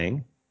right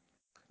thing,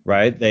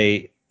 right?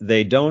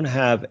 They don't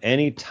have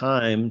any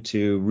time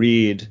to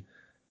read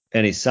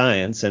any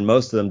science, and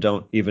most of them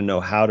don't even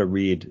know how to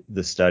read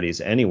the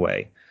studies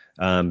anyway,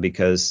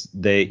 because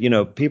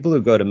people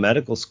who go to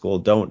medical school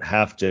don't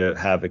have to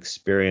have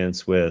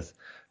experience with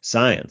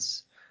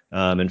science.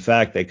 In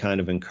fact, they kind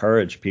of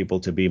encourage people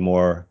to be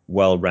more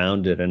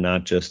well-rounded and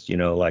not just,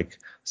 like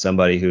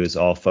somebody who's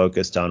all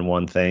focused on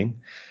one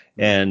thing.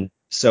 And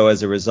so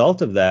as a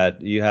result of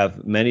that, you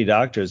have many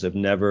doctors have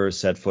never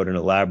set foot in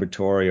a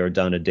laboratory or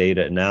done a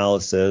data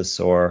analysis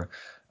or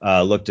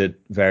looked at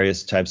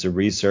various types of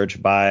research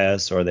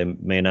bias, or they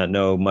may not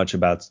know much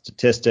about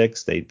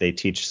statistics. They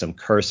teach some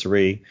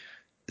cursory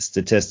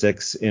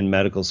statistics in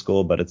medical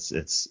school, but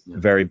it's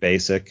very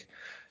basic.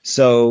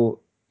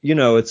 So,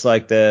 it's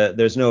like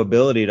there's no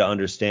ability to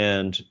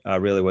understand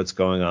really what's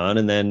going on.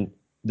 And then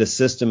the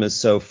system is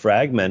so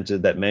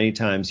fragmented that many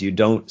times you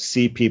don't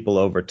see people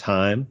over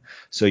time.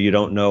 So you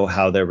don't know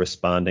how they're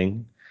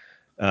responding,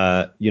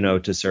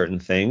 to certain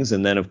things.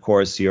 And then, of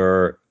course,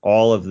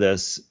 all of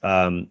this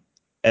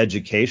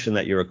education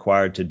that you're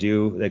required to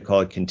do, they call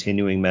it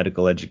continuing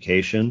medical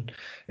education,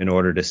 in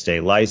order to stay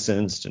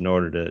licensed, in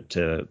order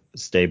to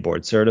stay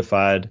board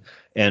certified.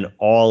 And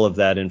all of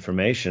that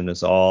information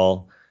is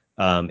all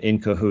in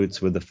cahoots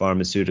with the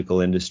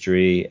pharmaceutical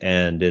industry,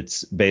 and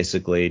it's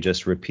basically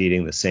just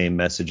repeating the same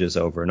messages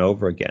over and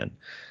over again.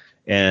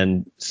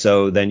 And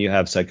so then you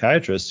have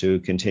psychiatrists who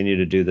continue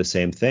to do the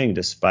same thing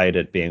despite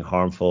it being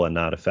harmful and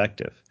not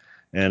effective.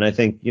 And I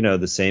think,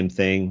 the same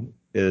thing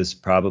is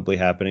probably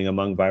happening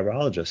among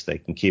virologists. They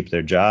can keep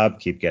their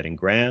job, keep getting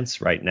grants.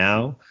 Right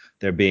now,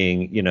 they're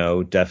being,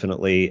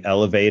 definitely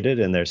elevated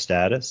in their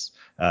status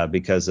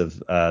because of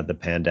the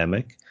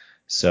pandemic.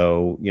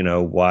 So,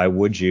 why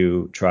would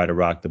you try to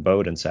rock the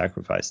boat and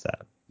sacrifice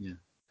that?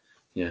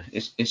 Yeah.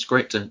 It's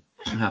great to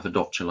have a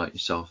doctor like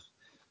yourself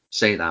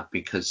say that,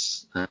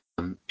 because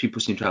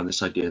people seem to have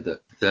this idea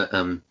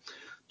that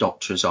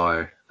doctors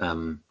are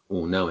all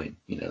knowing,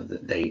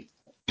 that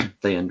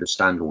they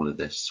understand all of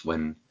this,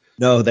 when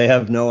No, they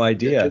have no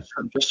idea.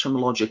 Just from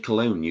logic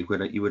alone, you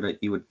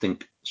would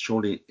think,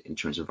 surely in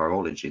terms of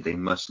virology, they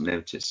must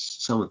notice.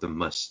 Some of them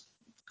must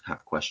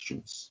have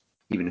questions,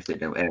 even if they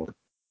don't air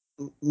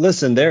them.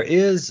 Listen, there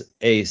is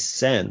a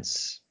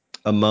sense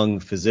among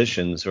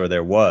physicians, or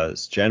there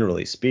was,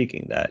 generally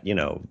speaking, that,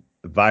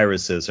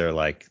 viruses are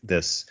like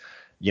this,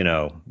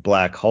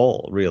 black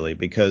hole, really,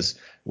 because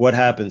what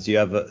happens, you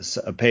have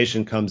a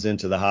patient comes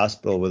into the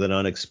hospital with an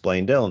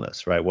unexplained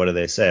illness, right? What do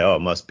they say? Oh,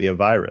 it must be a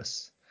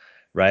virus,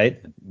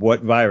 right?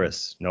 What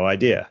virus? No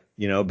idea,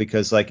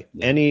 because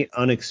any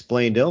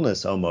unexplained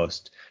illness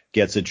almost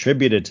gets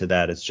attributed to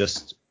that. It's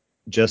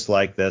just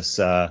like this,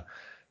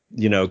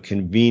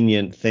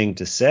 convenient thing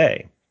to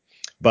say.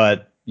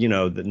 But,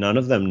 none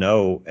of them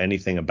know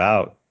anything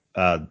about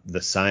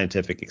the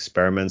scientific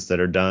experiments that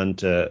are done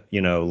to,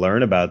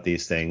 learn about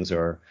these things,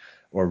 or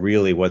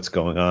really what's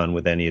going on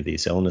with any of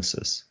these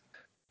illnesses.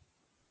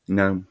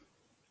 Now,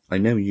 I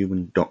know you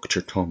and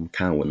Dr. Tom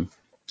Cowan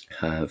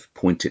have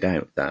pointed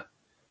out that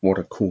what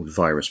are called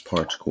virus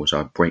particles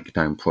are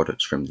breakdown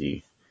products from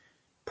the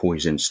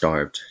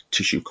poison-starved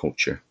tissue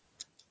culture,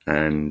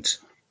 and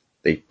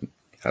they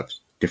have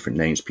different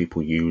names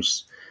people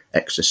use: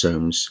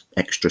 exosomes,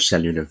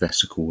 extracellular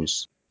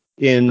vesicles.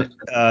 In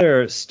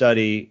another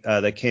study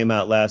that came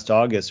out last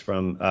August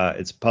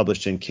it's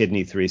published in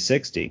Kidney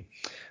 360,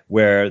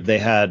 where they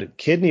had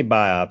kidney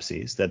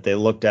biopsies that they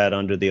looked at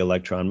under the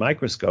electron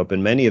microscope.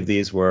 And many of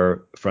these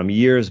were from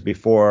years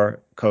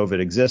before COVID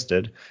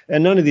existed.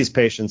 And none of these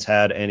patients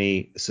had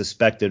any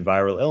suspected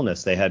viral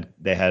illness. They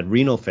had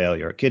renal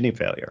failure, kidney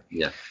failure.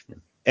 Yeah.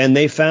 And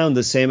they found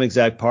the same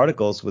exact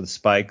particles with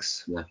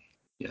spikes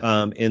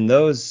in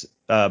those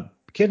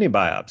kidney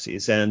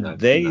biopsies. And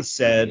they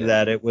said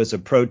that it was a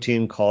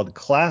protein called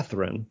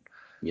clathrin.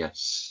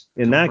 Yes.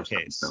 In that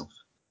case.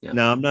 Yeah.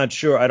 Now, I'm not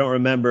sure. I don't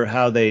remember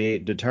how they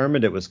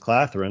determined it was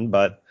clathrin,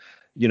 but,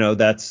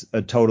 that's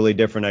a totally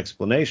different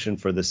explanation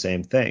for the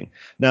same thing.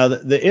 Now,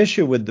 the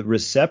issue with the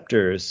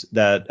receptors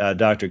that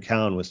Dr.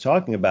 Cowan was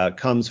talking about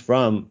comes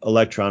from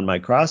electron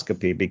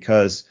microscopy,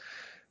 because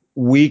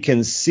you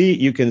can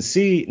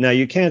see, now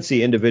you can't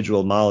see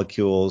individual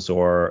molecules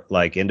or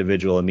like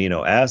individual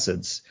amino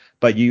acids,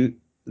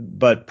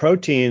 but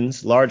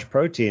proteins, large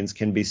proteins,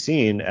 can be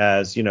seen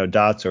as,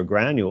 dots or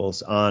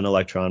granules on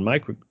electron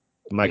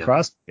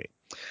microscopy.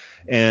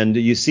 And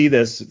you see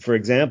this, for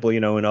example,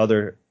 in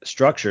other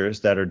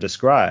structures that are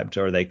described,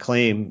 or they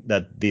claim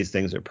that these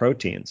things are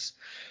proteins.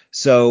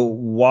 So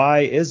why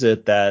is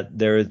it that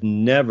there is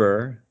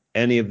never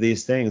any of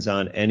these things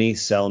on any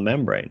cell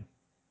membrane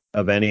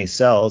of any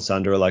cells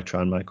under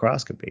electron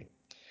microscopy?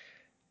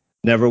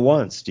 Never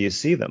once do you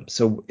see them.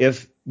 So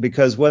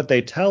because what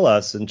they tell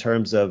us in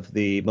terms of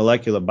the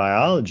molecular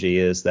biology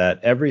is that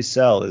every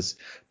cell is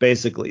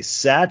basically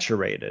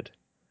saturated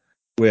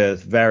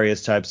with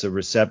various types of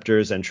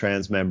receptors and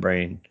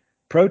transmembrane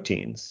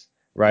proteins.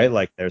 right?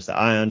 Like there's the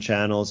ion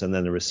channels and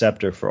then the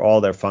receptor for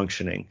all their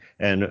functioning.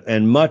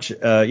 And much,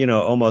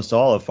 almost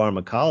all of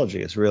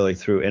pharmacology is really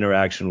through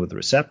interaction with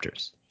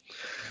receptors.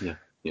 Yeah.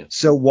 Yeah.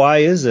 So why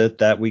is it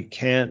that we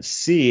can't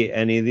see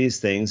any of these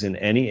things in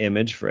any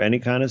image for any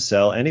kind of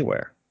cell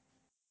anywhere?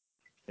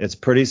 It's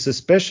pretty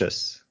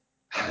suspicious.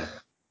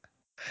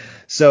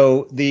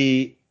 So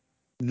the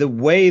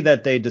way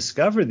that they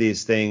discover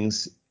these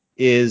things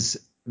is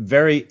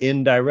very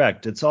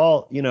indirect. It's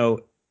all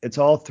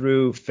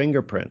through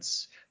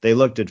fingerprints. They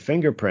looked at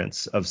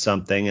fingerprints of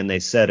something and they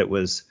said it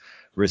was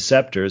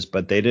receptors,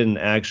 but they didn't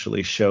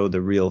actually show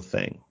the real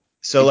thing.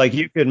 So like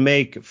you could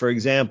make, for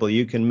example,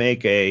 you can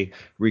make a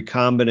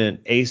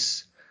recombinant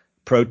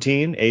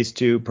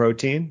ACE2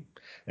 protein,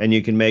 and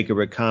you can make a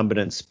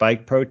recombinant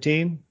spike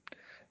protein,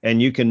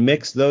 and you can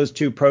mix those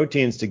two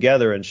proteins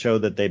together and show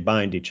that they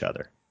bind each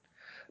other.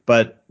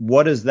 But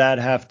what does that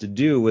have to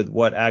do with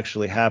what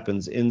actually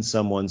happens in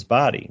someone's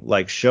body?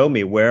 Like, show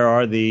me, where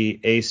are the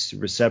ACE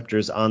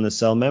receptors on the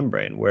cell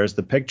membrane? Where's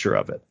the picture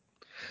of it?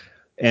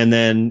 And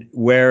then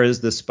where is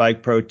the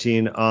spike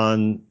protein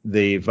on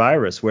the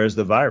virus? Where's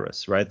the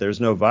virus, right? There's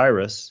no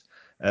virus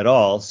at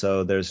all.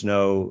 So there's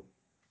no,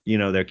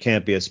 there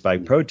can't be a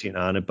spike protein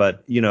on it.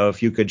 But,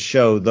 if you could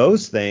show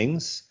those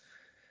things,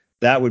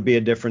 that would be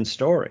a different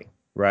story,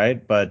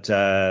 right? But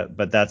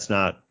that's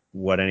not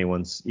what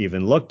anyone's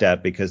even looked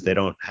at, because they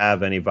don't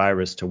have any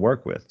virus to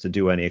work with to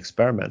do any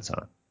experiments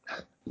on.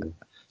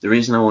 The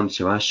reason I wanted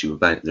to ask you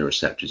about the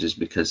receptors is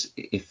because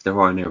if there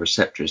are no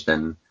receptors,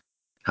 then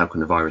how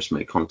can a virus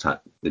make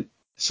contact with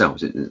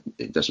cells?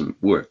 It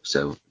doesn't work.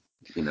 So,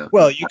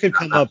 Well, you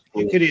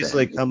could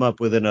easily come up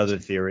with another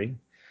theory.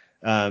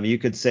 You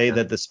could say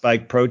that the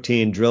spike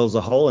protein drills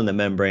a hole in the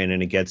membrane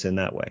and it gets in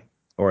that way.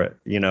 Or,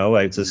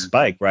 it's a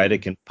spike, right?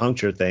 It can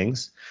puncture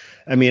things.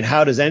 I mean,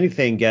 how does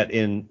anything get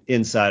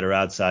inside or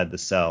outside the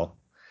cell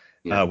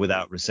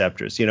without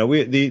receptors?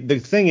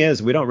 The thing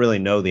is, we don't really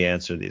know the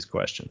answer to these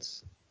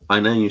questions. I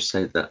know you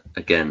say that,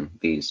 again,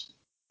 these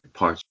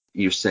parts,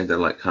 you say they're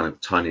like kind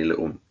of tiny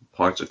little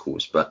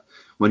particles, but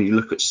when you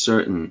look at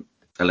certain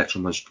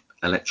electron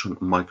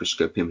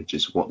microscope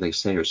images, what they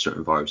say are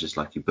certain viruses,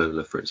 like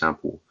Ebola, for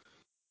example,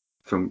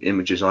 from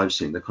images I've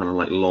seen, they're kind of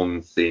like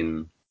long,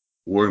 thin,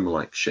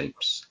 worm-like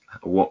shapes.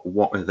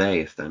 What are they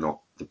if they're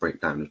not the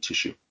breakdown of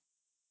tissue?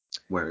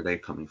 Where are they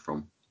coming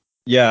from?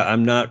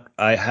 Yeah,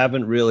 I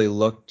haven't really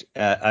looked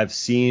at, I've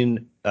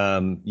seen,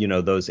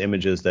 those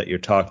images that you're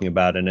talking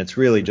about, and it's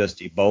really just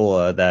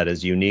Ebola that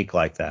is unique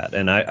like that.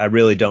 And I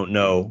really don't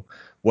know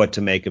what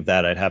to make of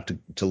that. I'd have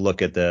to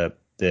look at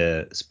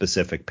the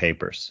specific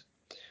papers,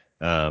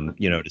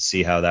 to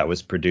see how that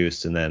was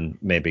produced and then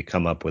maybe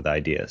come up with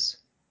ideas.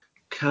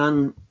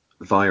 Can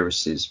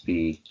viruses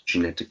be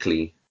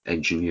genetically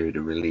engineered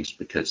and released?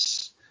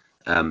 Because,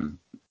 while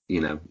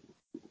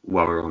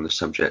we're on the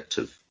subject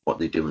of what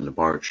they do in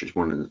laboratories,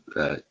 one of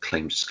the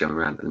claims that's going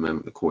around at the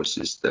moment, of course,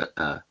 is that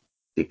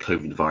the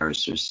COVID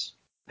virus was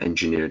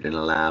engineered in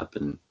a lab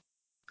and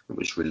it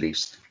was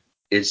released.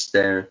 Is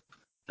there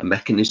a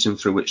mechanism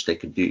through which they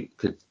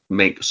could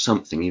make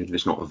something, even if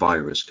it's not a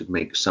virus, could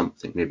make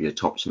something, maybe a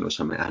toxin or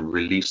something, and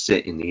release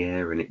it in the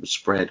air and it would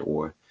spread,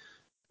 or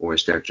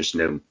is there just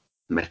no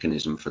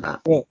mechanism for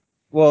that?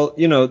 Well,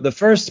 the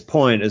first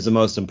point is the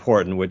most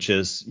important, which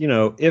is,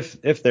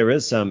 if there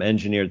is some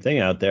engineered thing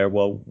out there,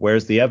 well,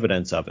 where's the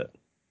evidence of it?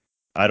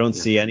 I don't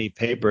see any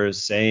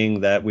papers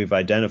saying that we've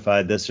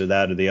identified this or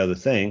that or the other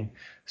thing.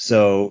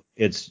 So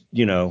it's,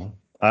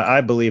 I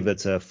believe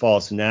it's a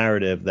false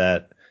narrative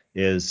that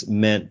is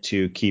meant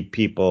to keep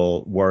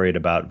people worried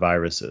about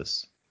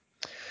viruses.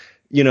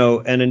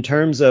 And in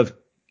terms of,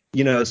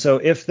 so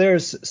if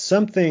there's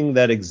something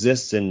that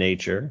exists in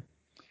nature,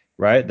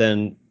 right,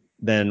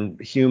 then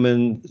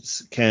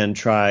humans can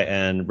try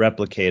and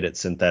replicate it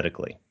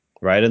synthetically,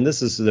 right? And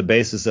this is the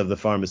basis of the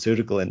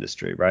pharmaceutical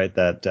industry, right?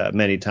 That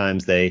many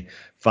times they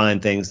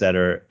find things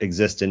that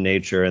exist in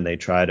nature and they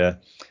try to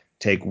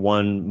take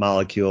one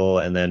molecule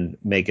and then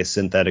make a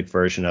synthetic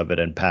version of it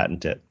and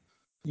patent it.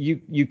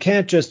 You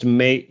can't just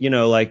make,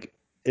 like,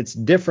 it's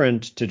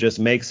different to just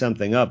make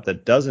something up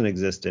that doesn't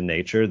exist in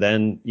nature.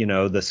 Then,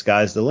 the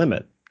sky's the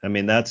limit. I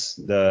mean, that's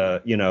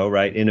the,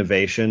 right,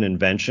 innovation,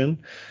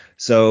 invention.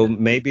 So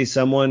maybe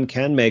someone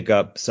can make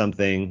up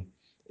something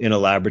in a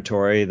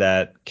laboratory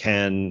that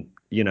can,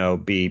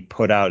 be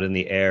put out in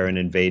the air and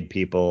invade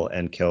people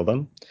and kill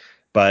them.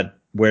 But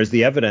where's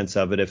the evidence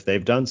of it if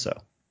they've done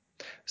so?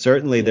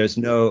 Certainly there's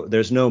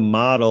no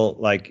model,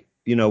 like,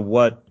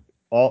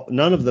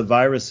 none of the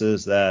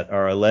viruses that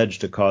are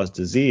alleged to cause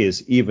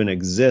disease even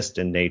exist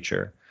in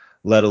nature,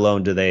 let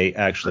alone do they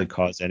actually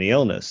cause any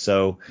illness.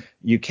 So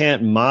you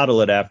can't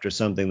model it after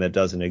something that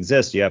doesn't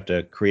exist. You have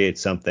to create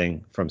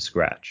something from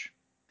scratch.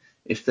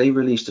 If they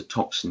released a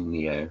toxin in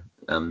the air,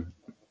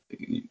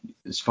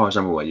 as far as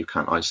I'm aware, you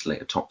can't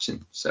isolate a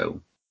toxin.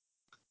 So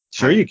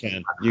sure, you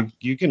can.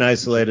 You can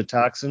isolate a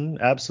toxin,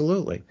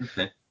 absolutely.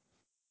 Okay.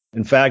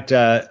 In fact,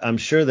 I'm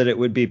sure that it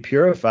would be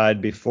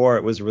purified before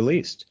it was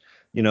released.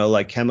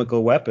 like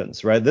chemical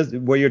weapons, right?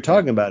 What you're Yeah.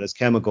 talking about is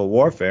chemical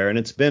warfare, and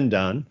it's been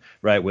done,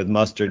 right, with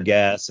mustard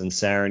gas and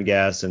sarin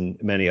gas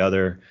and many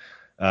other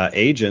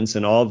agents,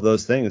 and all of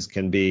those things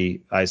can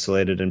be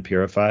isolated and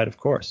purified, of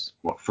course.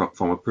 What,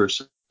 from a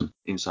person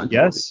inside the body?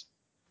 Yes.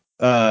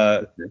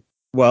 Uh, Okay.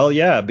 well,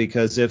 yeah,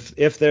 because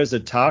if there's a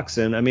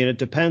toxin, I mean, it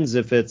depends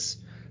if it's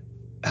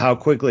how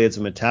quickly it's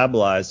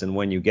metabolized and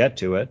when you get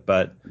to it.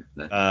 But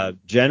Okay.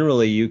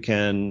 generally, you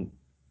can.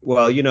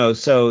 Well,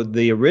 so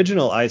the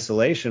original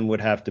isolation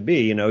would have to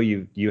be,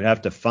 you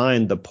have to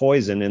find the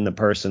poison in the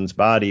person's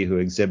body who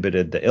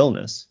exhibited the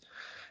illness.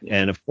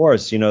 Yeah. And of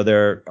course,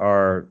 there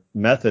are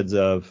methods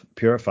of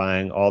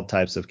purifying all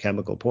types of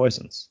chemical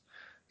poisons.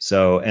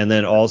 So, and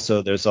then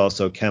also there's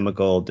also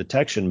chemical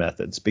detection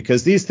methods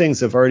because these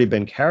things have already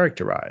been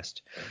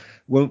characterized.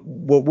 When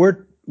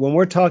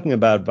we're talking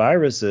about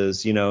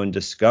viruses, and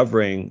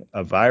discovering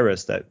a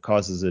virus that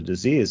causes a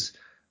disease,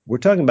 we're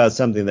talking about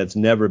something that's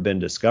never been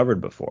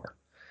discovered before.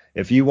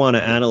 If you want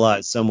to Yeah.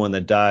 analyze someone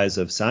that dies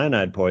of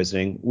cyanide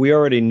poisoning, we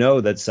already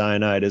know that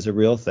cyanide is a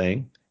real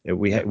thing.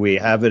 We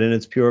have it in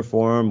its pure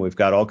form. We've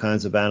got all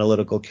kinds of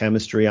analytical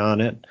chemistry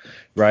on it,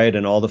 right,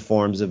 and all the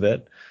forms of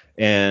it.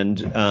 And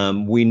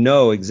we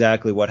know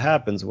exactly what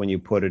happens when you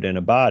put it in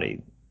a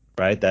body,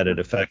 right? That it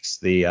affects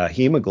the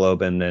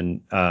hemoglobin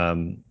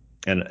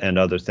and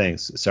other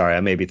things. Sorry,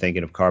 I may be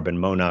thinking of carbon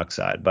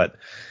monoxide, but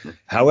Yeah.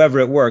 however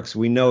it works,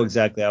 we know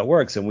exactly how it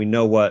works, and we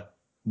know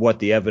what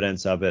the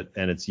evidence of it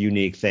and its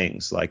unique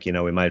things, like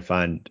we might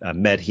find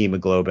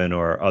methemoglobin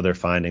or other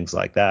findings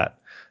like that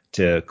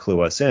to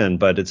clue us in,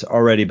 but it's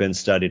already been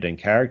studied and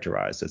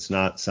characterized. It's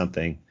not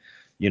something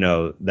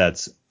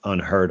that's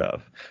unheard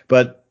of.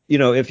 But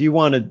if you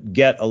want to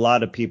get a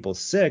lot of people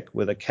sick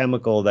with a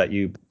chemical that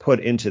you put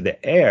into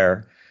the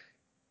air,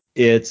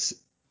 it's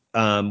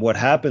what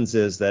happens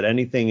is that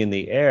anything in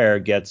the air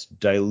gets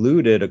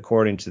diluted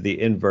according to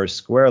the inverse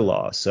square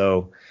law.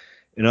 So,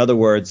 in other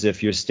words,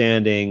 if you're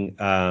standing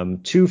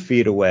 2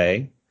 feet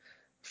away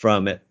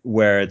from it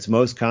where it's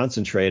most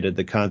concentrated,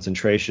 the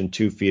concentration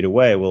 2 feet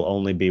away will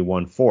only be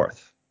 1/4.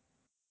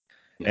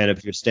 Yeah. And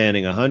if you're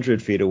standing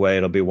 100 feet away,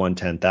 it'll be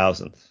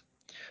 1/10,000th.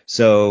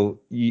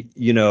 So,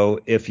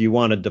 if you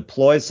want to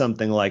deploy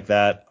something like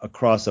that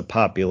across a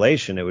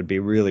population, it would be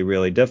really,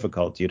 really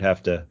difficult. You'd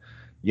have to,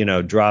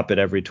 drop it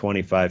every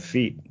 25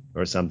 feet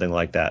or something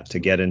like that to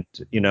get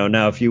into,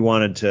 now if you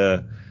wanted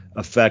to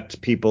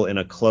affect people in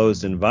a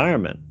closed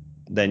environment,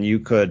 then you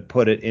could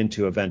put it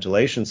into a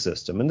ventilation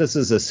system. And this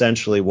is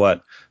essentially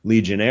what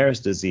Legionnaire's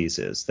disease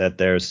is, that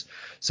there's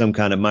some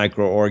kind of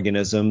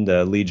microorganism,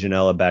 the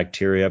Legionella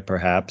bacteria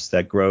perhaps,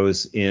 that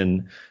grows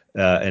in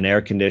an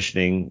air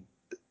conditioning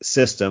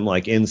system,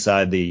 like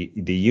inside the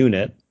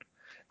unit,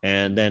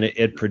 and then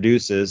it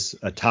produces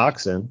a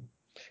toxin,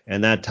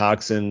 and that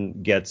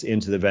toxin gets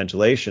into the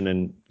ventilation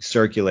and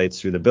circulates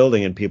through the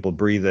building, and people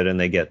breathe it and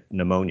they get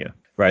pneumonia,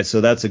 right?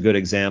 So that's a good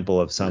example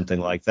of something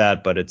like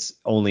that, but it's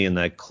only in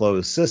that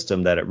closed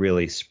system that it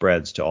really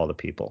spreads to all the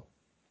people.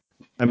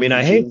 I mean,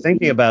 I Could hate you?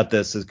 thinking about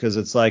this because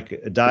it's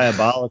like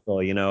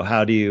diabolical.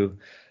 How do you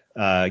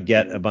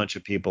get a bunch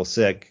of people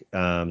sick?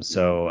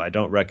 So I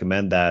don't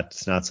recommend that.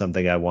 It's not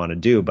something I want to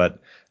do, but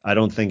I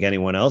don't think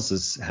anyone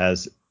else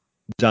has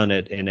done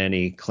it in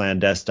any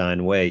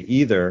clandestine way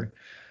either.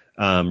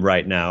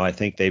 Right now, I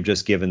think they've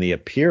just given the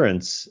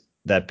appearance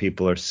that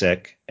people are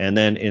sick, and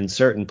then in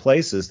certain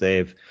places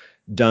they've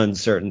done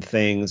certain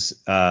things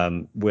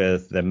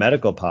with the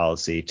medical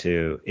policy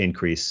to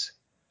increase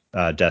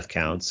death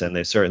counts, and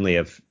they certainly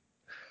have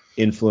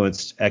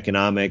influenced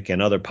economic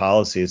and other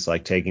policies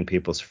like taking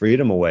people's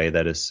freedom away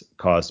that has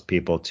caused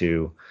people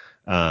to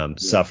Yeah.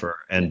 suffer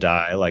and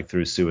die, like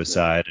through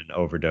suicide and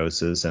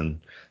overdoses and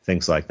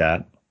things like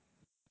that.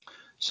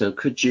 So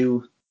could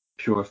you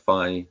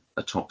purify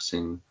a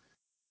toxin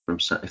from,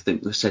 if they,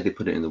 let's say they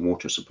put it in the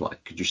water supply,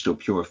 could you still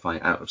purify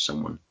it out of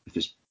someone if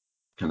it's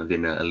kind of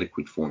in a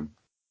liquid form,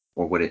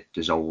 or would it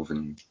dissolve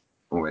and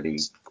already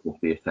cause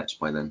the effects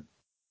by then?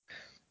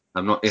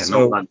 I'm not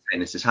So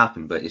saying this has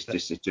happened, but it's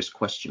just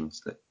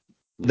questions that,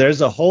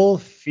 there's a whole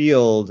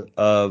field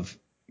of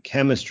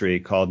chemistry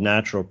called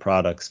natural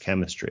products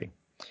chemistry.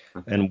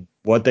 Okay. And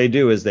what they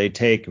do is they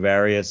take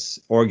various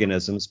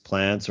organisms,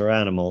 plants or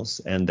animals,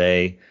 and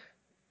they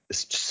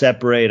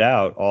separate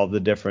out all the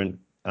different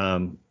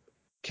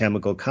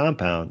chemical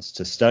compounds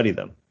to study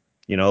them.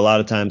 A lot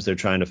of times they're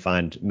trying to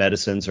find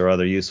medicines or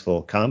other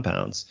useful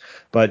compounds.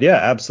 But yeah,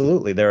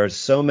 absolutely. There are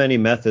so many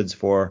methods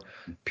for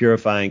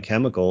purifying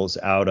chemicals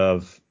out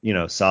of,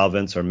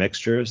 solvents or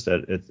mixtures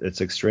that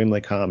it's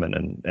extremely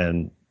common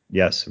and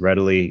yes,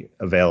 readily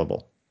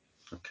available.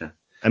 Okay.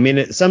 I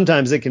mean,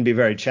 sometimes it can be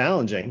very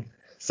challenging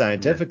Yeah.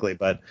 scientifically,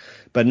 but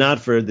not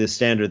for the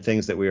standard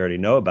things that we already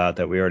know about,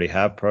 that we already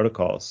have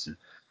protocols,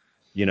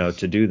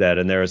 to do that.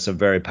 And there are some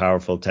very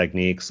powerful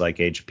techniques like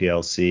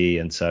HPLC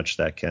and such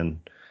that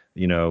can,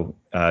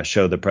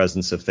 show the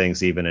presence of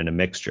things even in a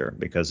mixture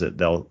because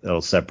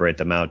it'll separate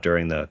them out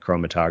during the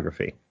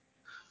chromatography.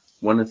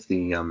 One of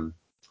the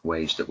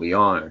ways that we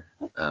are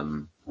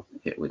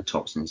hit with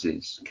toxins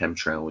is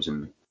chemtrails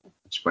and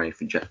spray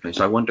for jet planes.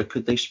 I wonder,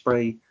 could they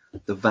spray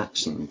the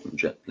vaccine from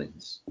jet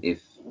planes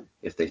if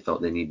they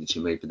felt they needed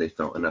to? Maybe they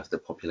felt enough the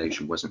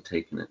population wasn't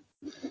taking it.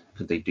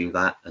 Could they do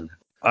that? And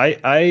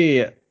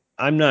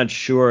I'm not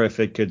sure if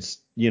it could,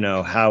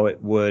 how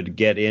it would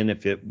get in,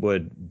 if it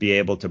would be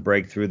able to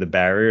break through the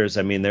barriers.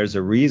 I mean, there's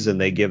a reason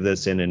they give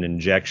this in an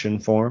injection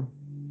form.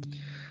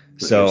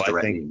 it So goes I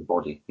directly think, in the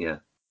body. Yeah.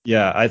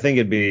 yeah, I think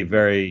it'd be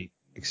very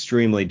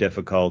extremely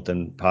difficult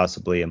and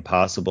possibly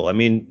impossible. I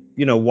mean,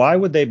 why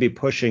would they be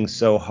pushing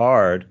so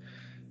hard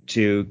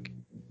to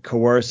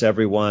coerce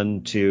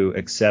everyone to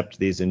accept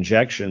these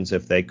injections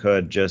if they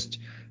could just,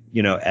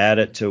 add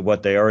it to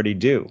what they already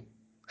do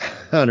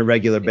on a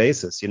regular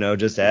basis,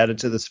 just add it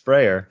to the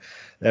sprayer?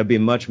 That'd be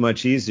much,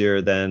 much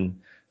easier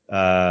than,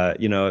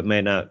 it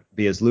may not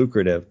be as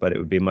lucrative, but it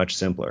would be much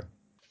simpler.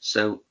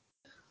 So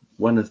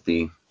one of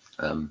the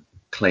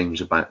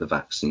claims about the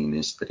vaccine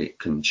is that it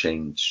can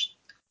change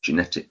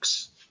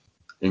genetics.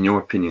 In your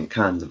opinion,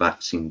 can the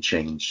vaccine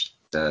change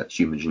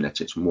human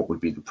genetics, and what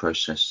would be the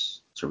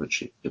process through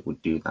which it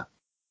would do that?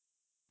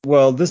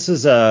 Well, this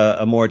is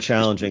a more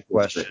challenging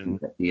question.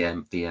 The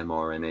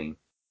mRNA.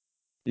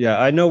 Yeah,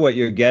 I know what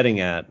you're getting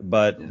at,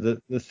 but Yeah.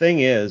 the thing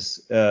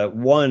is,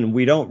 one,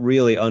 we don't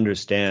really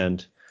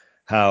understand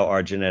how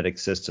our genetic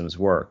systems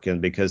work,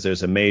 and because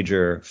there's a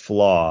major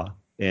flaw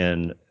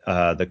in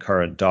the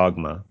current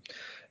dogma.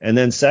 And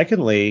then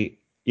secondly,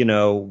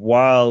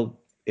 while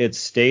it's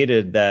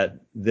stated that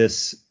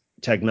this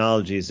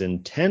technology is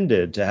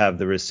intended to have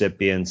the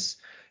recipients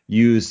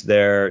use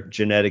their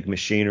genetic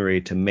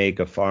machinery to make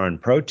a foreign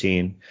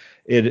protein,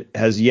 it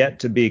has yet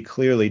to be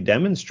clearly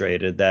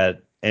demonstrated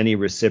that any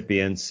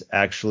recipients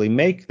actually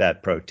make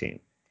that protein.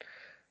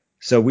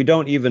 So we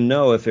don't even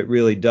know if it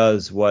really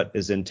does what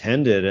is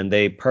intended, and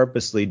they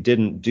purposely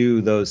didn't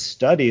do those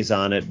studies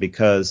on it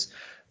because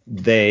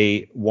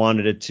they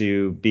wanted it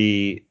to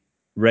be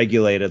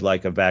regulated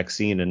like a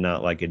vaccine and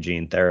not like a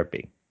gene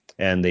therapy.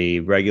 And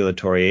the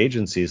regulatory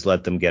agencies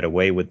let them get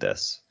away with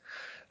this.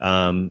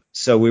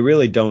 So we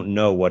really don't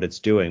know what it's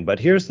doing. But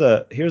here's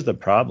the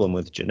problem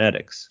with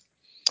genetics.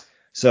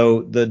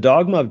 So the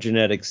dogma of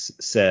genetics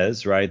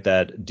says, right,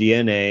 that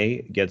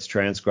DNA gets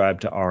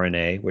transcribed to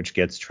RNA, which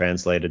gets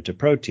translated to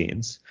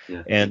proteins,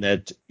 Yeah. and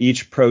that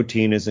each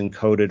protein is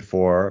encoded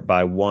for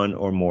by one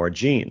or more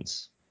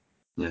genes.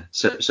 Yeah.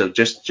 So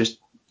just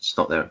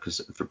stop there,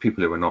 because for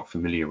people who are not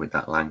familiar with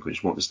that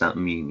language, what does that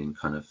mean in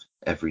kind of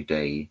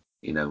everyday,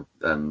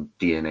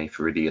 DNA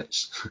for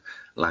idiots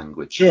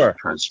language? Sure.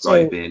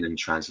 Transcribing and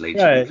translating.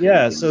 Right,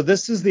 yeah. So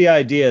this is the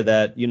idea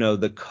that,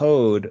 the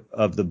code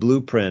of the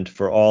blueprint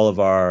for all of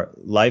our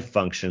life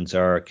functions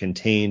are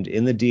contained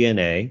in the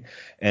DNA,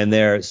 and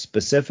they're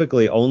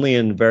specifically only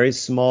in very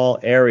small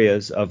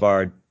areas of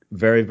our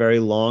very, very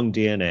long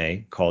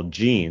DNA called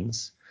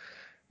genes,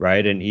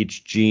 right? And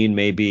each gene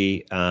may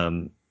be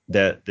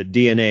the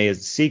DNA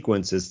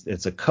sequence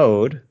it's a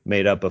code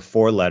made up of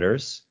 4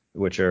 letters,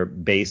 which are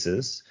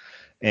bases.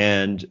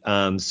 And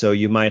so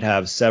you might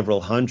have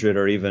several hundred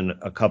or even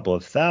a couple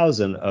of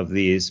thousand of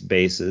these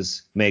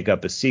bases make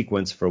up a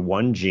sequence for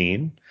one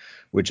gene,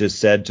 which is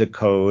said to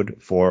code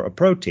for a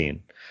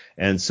protein.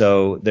 And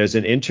so there's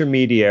an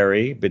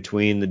intermediary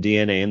between the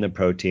DNA and the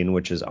protein,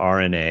 which is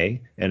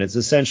RNA, and it's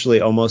essentially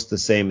almost the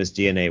same as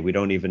DNA. We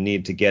don't even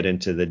need to get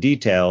into the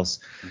details.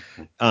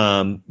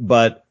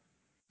 But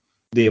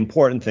the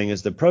important thing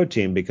is the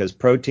protein, because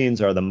proteins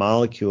are the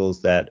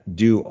molecules that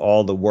do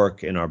all the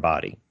work in our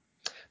body.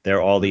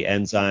 They're all the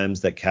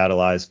enzymes that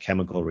catalyze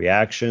chemical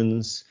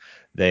reactions.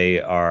 They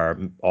are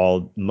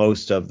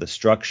most of the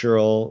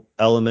structural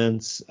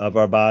elements of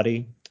our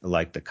body,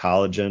 like the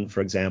collagen,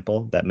 for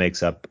example, that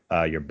makes up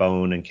your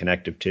bone and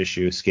connective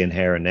tissue, skin,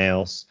 hair, and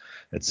nails,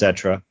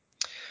 etc.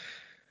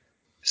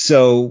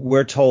 So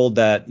we're told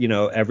that,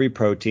 every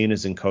protein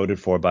is encoded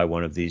for by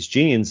one of these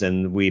genes,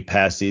 and we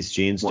pass these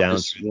genes down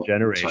through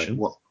generations.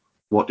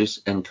 What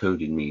does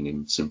encoded mean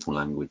in simple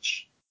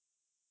language?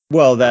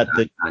 Well, that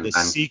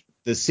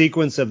the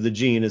sequence of the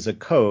gene is a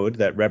code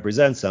that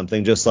represents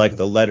something, just like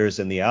the letters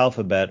in the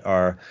alphabet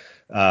are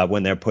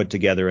when they're put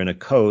together in a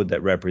code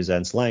that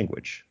represents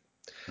language.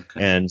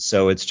 Okay. And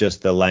so it's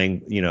just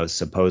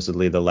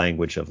supposedly the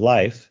language of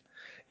life.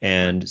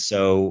 And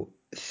so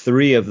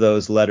 3 of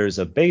those letters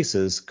of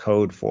bases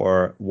code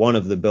for one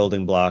of the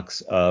building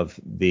blocks of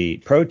the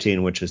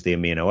protein, which is the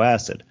amino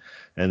acid.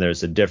 And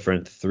there's a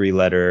different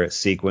 3-letter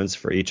sequence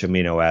for each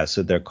amino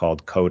acid. They're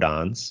called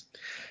codons.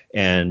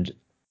 And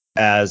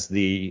as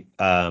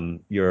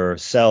your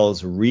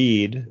cells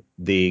read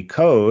the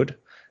code,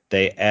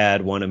 they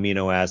add one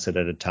amino acid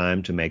at a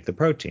time to make the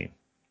protein,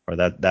 or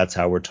that's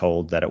how we're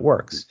told that it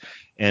works.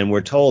 And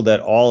we're told that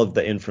all of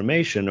the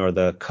information, or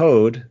the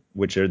code,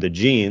 which are the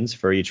genes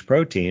for each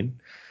protein,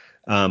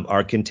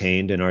 are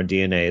contained in our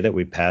DNA that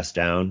we pass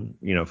down,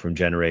 from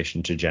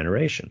generation to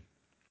generation.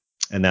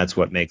 And that's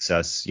what makes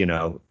us,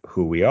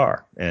 who we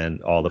are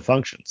and all the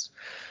functions.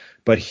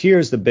 But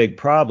here's the big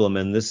problem,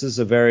 and this is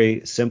a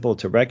very simple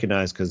to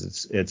recognize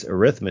because it's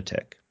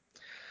arithmetic.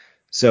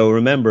 So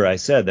remember, I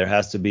said there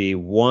has to be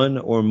one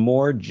or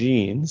more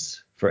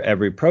genes for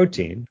every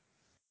protein,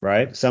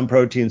 right? Some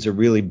proteins are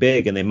really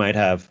big and they might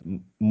have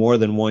more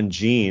than one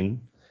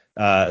gene,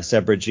 a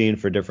separate gene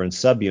for different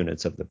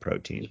subunits of the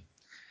protein.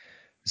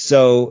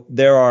 So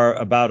there are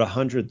about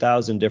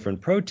 100,000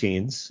 different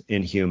proteins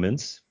in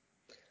humans,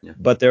 Yeah.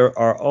 but there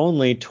are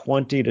only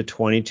 20 to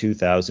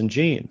 22,000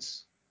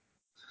 genes.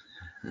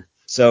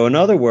 So in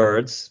other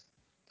words,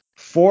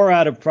 4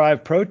 out of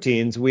 5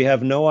 proteins, we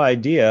have no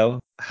idea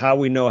how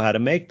we know how to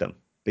make them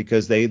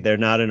because they're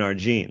not in our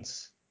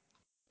genes.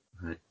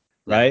 Right.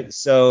 Right?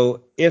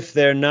 So if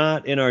they're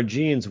not in our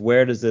genes,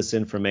 where does this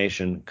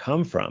information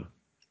come from?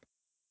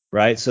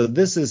 Right? So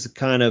this is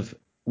kind of,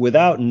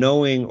 without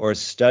knowing or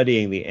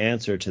studying the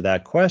answer to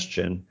that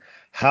question,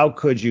 how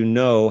could you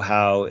know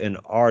how an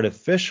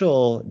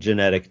artificial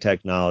genetic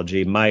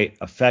technology might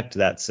affect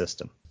that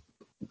system?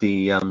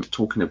 The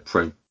talking of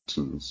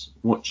proteins,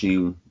 what do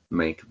you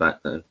make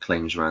about the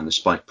claims around the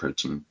spike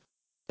protein?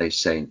 They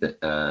say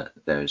that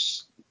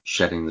there's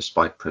shedding the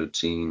spike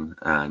protein,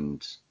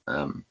 and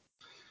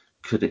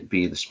could it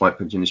be the spike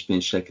protein is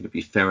being shed? Could it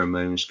be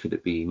pheromones? Could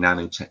it be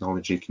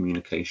nanotechnology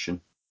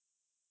communication?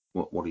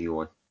 What are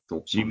your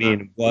thoughts Do you on that?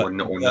 mean what? Or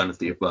none of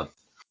the above?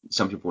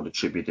 Some people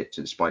attribute it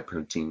to the spike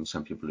protein.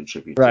 Some people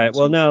attribute it Right.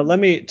 Well, to. now let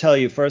me tell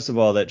you first of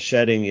all that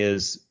shedding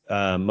is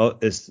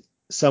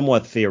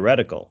somewhat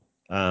theoretical.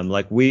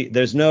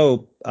 There's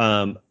no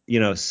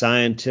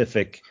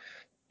scientific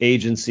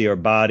agency or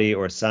body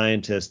or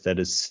scientist that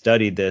has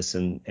studied this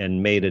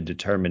and made a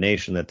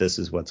determination that this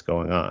is what's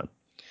going on.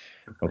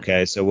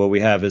 Okay, so what we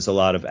have is a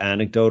lot of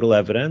anecdotal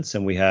evidence,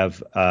 and we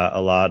have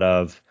a lot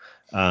of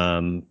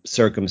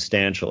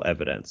circumstantial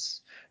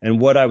evidence. And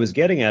what I was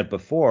getting at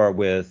before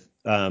with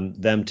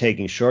them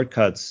taking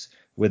shortcuts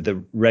with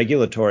the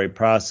regulatory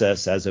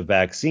process as a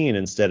vaccine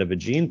instead of a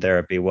gene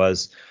therapy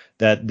was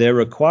that they're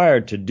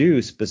required to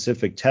do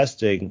specific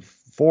testing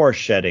for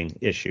shedding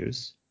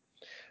issues.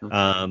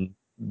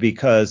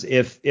 Because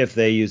if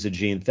they use a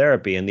gene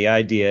therapy, and the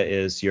idea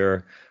is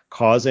you're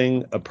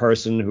causing a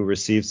person who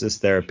receives this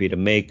therapy to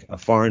make a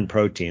foreign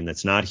protein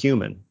that's not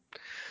human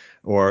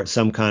or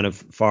some kind of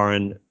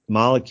foreign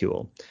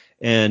molecule.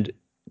 And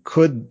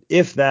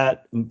if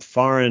that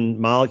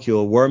foreign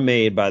molecule were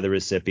made by the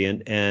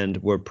recipient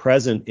and were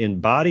present in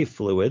body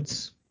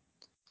fluids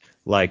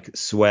like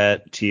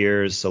sweat,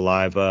 tears,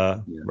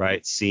 saliva,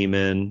 right,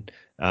 semen,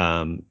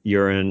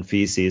 urine,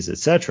 feces,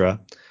 etc.,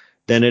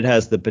 then it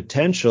has the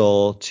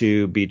potential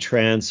to be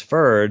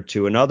transferred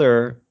to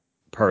another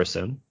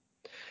person.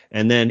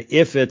 And then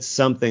if it's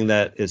something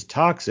that is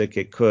toxic,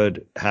 it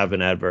could have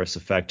an adverse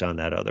effect on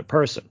that other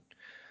person.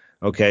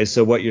 Okay,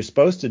 so what you're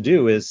supposed to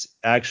do is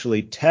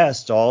actually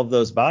test all of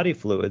those body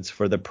fluids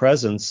for the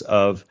presence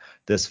of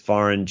this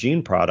foreign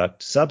gene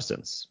product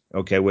substance,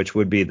 okay, which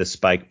would be the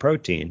spike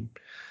protein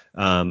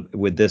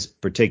with this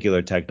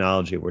particular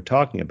technology we're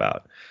talking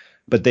about.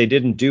 But they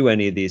didn't do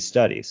any of these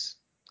studies.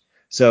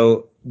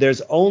 So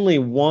there's only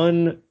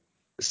one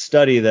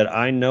study that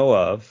I know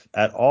of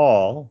at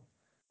all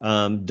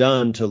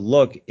done to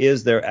look,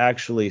 is there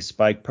actually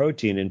spike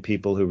protein in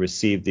people who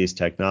receive these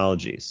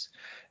technologies?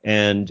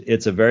 And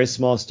it's a very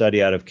small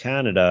study out of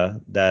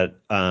Canada that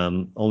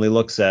only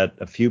looks at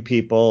a few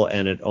people,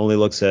 and it only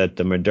looks at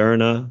the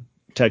Moderna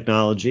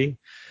technology.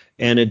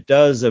 And it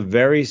does a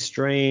very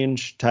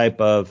strange type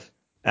of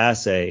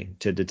assay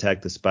to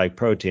detect the spike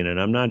protein.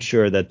 And I'm not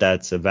sure that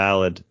that's a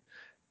valid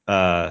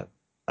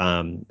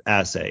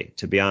assay,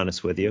 to be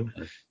honest with you.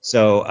 Okay.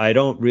 So I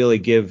don't really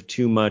give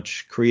too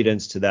much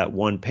credence to that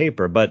one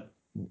paper, but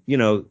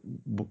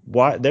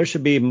there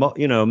should be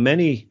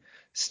many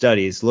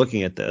studies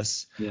looking at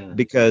this,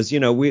 because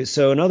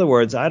so in other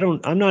words,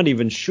 I'm not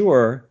even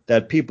sure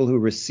that people who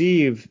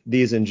receive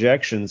these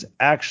injections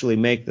actually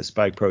make the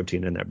spike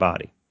protein in their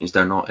body. Is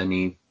there not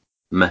any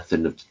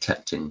method of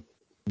detecting?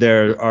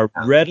 There are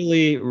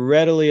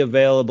readily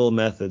available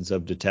methods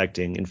of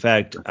detecting. In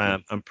fact,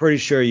 I'm pretty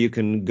sure you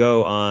can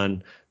go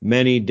on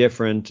many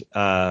different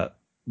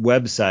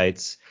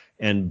websites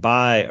and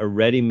buy a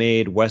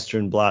ready-made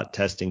Western blot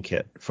testing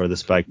kit for the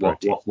spike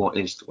protein. What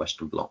is the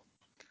Western blot?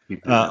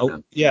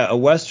 A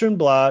Western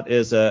blot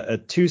is a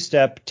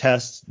two-step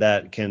test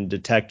that can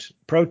detect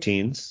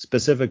proteins,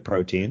 specific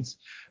proteins,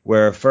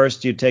 where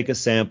first you take a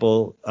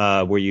sample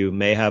where you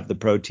may have the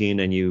protein,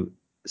 and you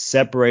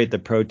separate the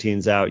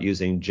proteins out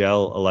using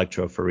gel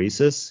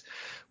electrophoresis,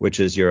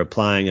 which is you're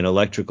applying an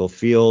electrical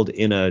field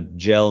in a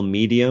gel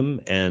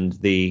medium, and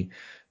the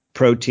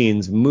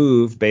proteins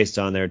move based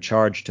on their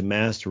charge to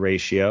mass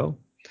ratio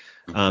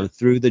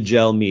through the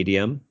gel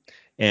medium,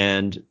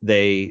 and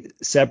they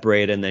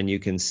separate, and then you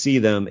can see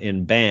them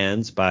in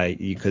bands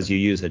because you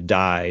use a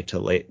dye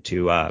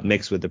to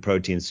mix with the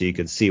protein, so you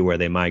can see where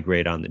they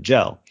migrate on the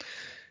gel.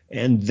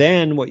 And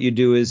then what you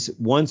do is,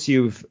 once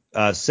you've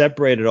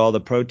separated all the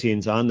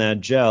proteins on that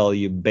gel,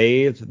 you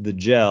bathe the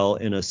gel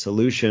in a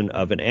solution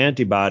of an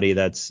antibody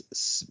that's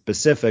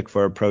specific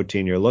for a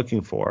protein you're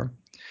looking for.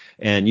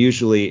 And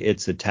usually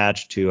it's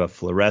attached to a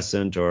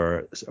fluorescent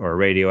or a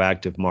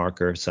radioactive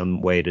marker,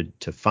 some way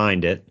to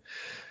find it.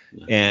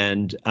 Yeah.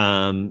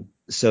 And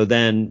So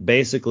then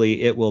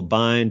basically it will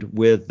bind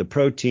with the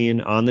protein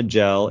on the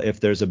gel if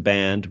there's a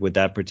band with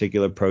that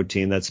particular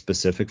protein that's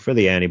specific for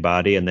the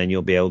antibody, and then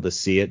you'll be able to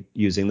see it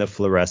using the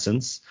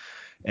fluorescence,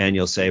 and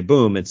you'll say,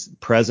 boom, it's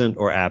present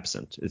or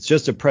absent. It's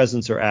just a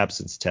presence or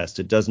absence test.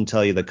 It doesn't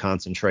tell you the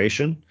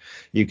concentration.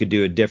 You could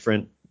do a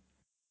different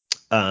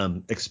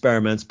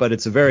experiments, but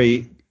it's a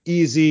very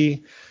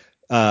easy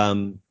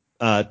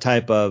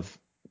type of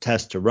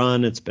test to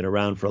run. It's been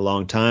around for a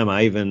long time.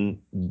 I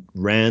even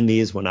ran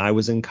these when I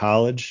was in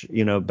college,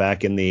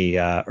 back in the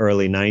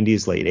early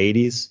 90s, late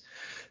 80s.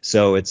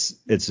 So it's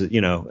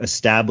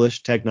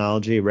established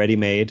technology, ready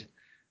made.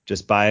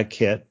 Just buy a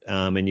kit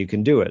and you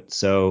can do it.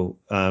 So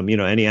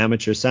any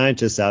amateur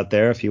scientists out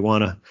there, if you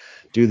want to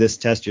do this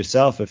test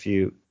yourself, if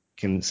you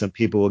can, some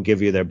people will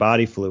give you their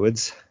body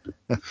fluids.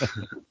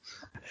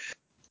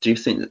 Do you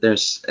think that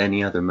there's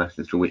any other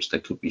method through which they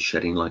could be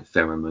shedding, like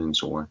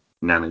pheromones or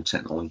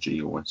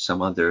nanotechnology or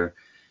some other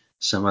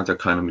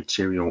kind of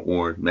material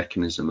or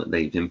mechanism that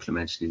they've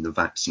implemented in the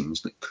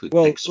vaccines that could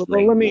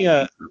explain let me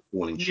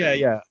shedding?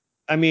 yeah.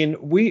 I mean,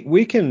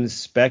 we can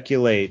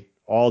speculate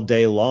all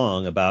day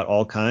long about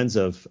all kinds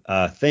of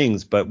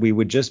things, but we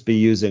would just be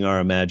using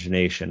our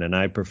imagination, and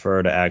I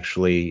prefer to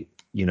actually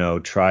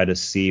try to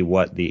see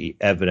what the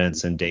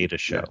evidence and data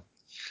show. Yeah.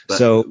 But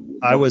so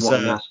I was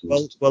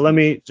well, let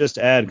me just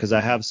add, because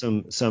I have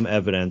some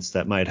evidence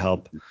that might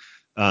help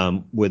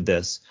with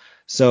this.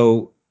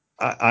 So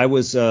I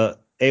was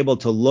able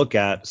to look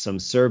at some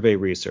survey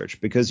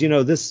research, because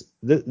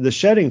the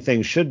shedding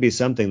thing should be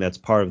something that's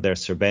part of their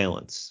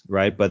surveillance,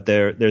 right? But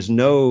there's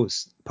no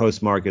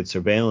post-market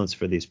surveillance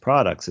for these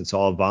products. It's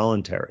all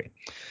voluntary.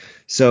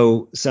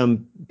 So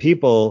some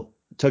people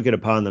took it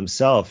upon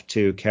themselves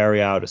to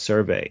carry out a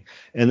survey.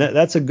 And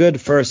that's a good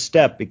first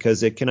step,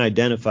 because it can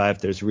identify if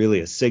there's really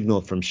a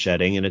signal from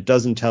shedding, and it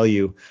doesn't tell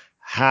you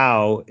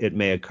how it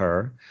may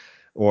occur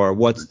or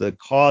what's the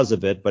cause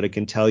of it, but it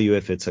can tell you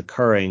if it's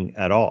occurring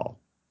at all.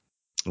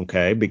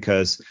 Okay,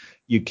 because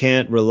you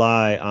can't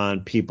rely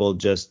on people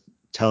just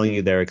telling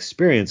you their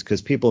experience,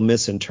 because people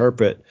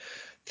misinterpret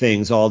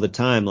things all the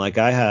time. Like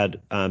I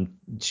had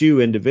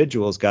two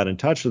individuals got in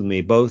touch with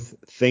me, both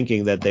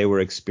thinking that they were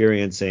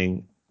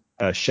experiencing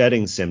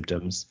shedding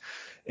symptoms,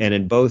 and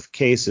in both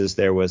cases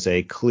there was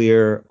a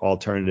clear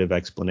alternative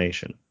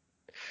explanation.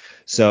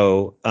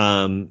 So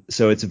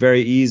it's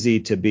very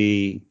easy to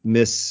be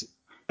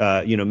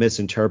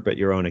misinterpret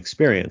your own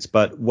experience.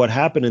 But what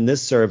happened in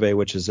this survey,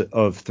 which is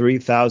of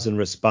 3,000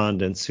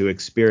 respondents who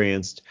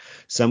experienced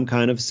some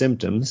kind of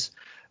symptoms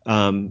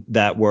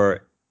that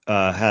were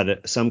had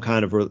some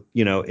kind of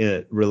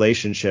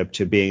relationship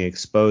to being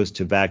exposed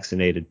to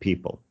vaccinated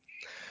people.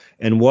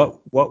 And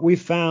what we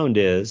found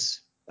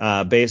is,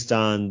 based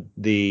on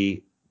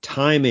the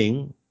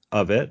timing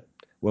of it,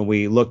 when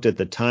we looked at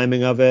the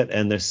timing of it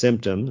and the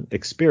symptom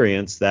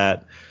experience,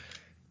 that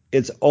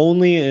it's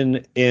only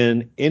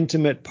in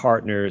intimate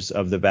partners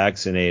of the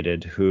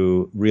vaccinated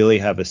who really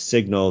have a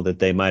signal that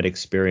they might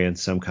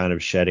experience some kind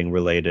of shedding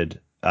related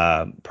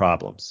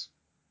problems.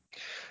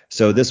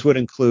 So this would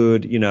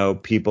include,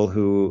 people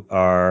who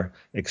are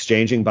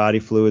exchanging body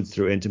fluids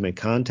through intimate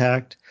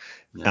contact,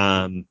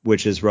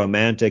 which is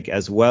romantic,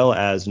 as well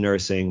as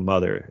nursing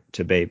mother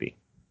to baby.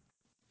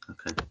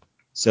 Okay.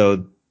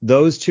 So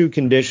those two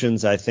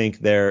conditions, I think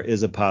there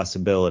is a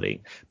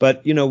possibility.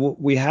 But,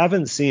 we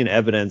haven't seen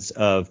evidence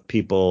of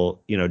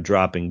people,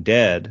 dropping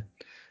dead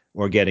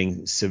or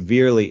getting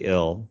severely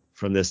ill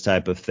from this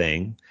type of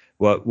thing.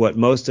 What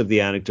most of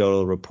the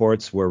anecdotal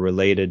reports were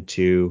related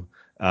to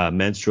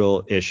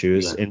menstrual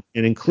issues, and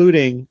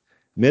including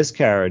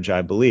miscarriage,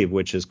 I believe,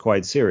 which is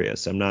quite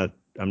serious. I'm not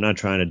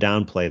trying to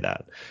downplay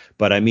that,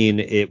 but I mean,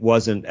 it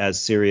wasn't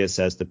as serious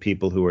as the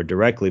people who were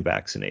directly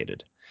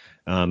vaccinated.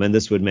 And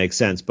this would make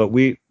sense, but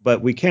we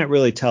can't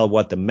really tell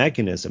what the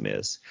mechanism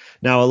is.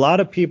 Now, a lot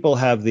of people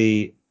have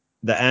the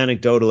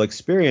anecdotal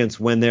experience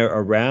when they're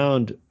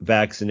around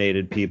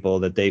vaccinated people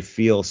that they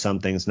feel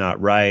something's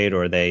not right,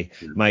 or they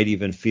might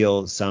even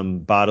feel some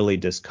bodily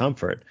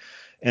discomfort.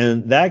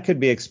 And that could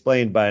be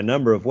explained by a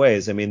number of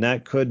ways. I mean,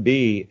 that could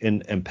be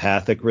an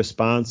empathic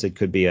response. It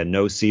could be a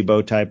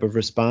nocebo type of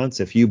response.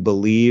 If you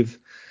believe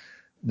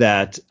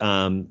that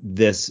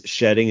this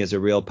shedding is a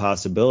real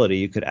possibility,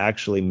 you could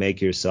actually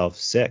make yourself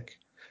sick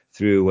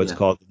through what's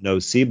called the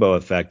nocebo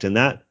effect. And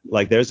that,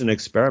 there's an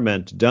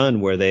experiment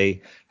done where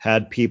they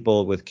had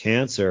people with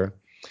cancer,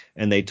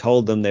 and they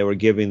told them they were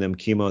giving them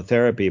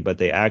chemotherapy, but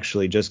they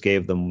actually just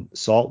gave them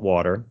salt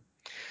water,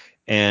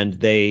 and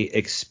they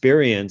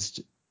experienced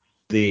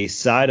the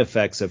side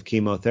effects of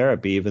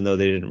chemotherapy, even though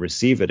they didn't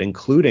receive it,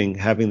 including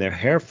having their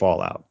hair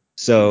fall out.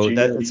 So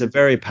it's a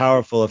very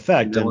powerful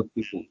effect. And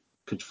people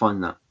could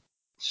find that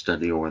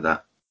study or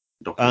that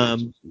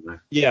document?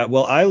 Yeah,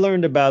 well, I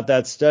learned about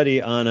that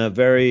study on a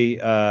very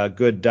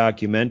good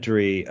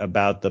documentary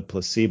about the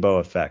placebo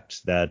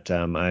effect that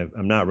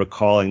I'm not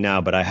recalling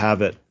now, but I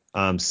have it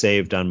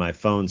saved on my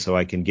phone, so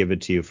I can give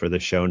it to you for the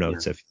show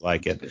notes if you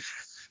like it.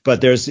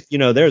 But there's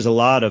a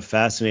lot of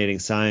fascinating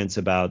science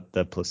about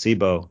the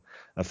placebo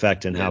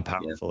effect and how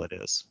powerful it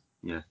is.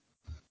 Yeah.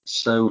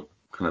 So,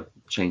 kind of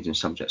changing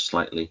subject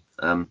slightly,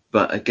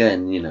 but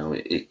again,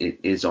 it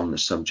is on the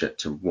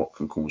subject of what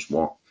can cause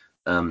what.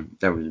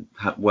 There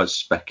was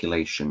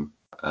speculation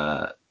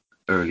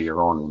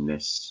earlier on in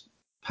this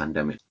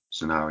pandemic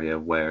scenario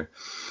where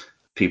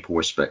people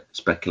were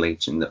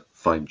speculating that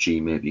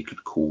 5G maybe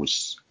could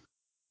cause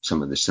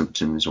some of the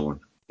symptoms, or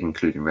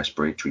including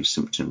respiratory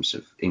symptoms,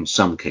 of, in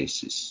some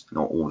cases,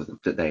 not all of them,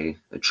 that they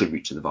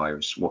attribute to the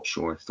virus. What's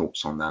your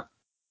thoughts on that?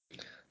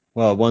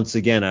 Well, once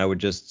again, I would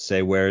just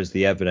say, where's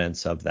the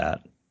evidence of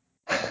that?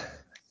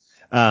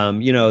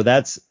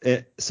 That's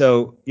it.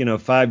 So,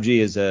 5G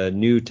is a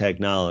new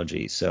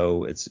technology,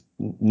 so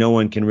no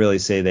one can really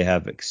say they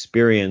have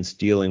experience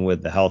dealing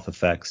with the health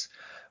effects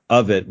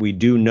of it. We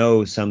do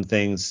know some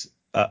things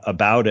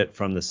about it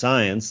from the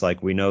science,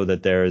 like we know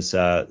that there's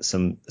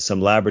some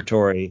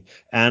laboratory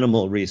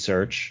animal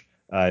research.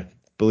 I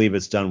believe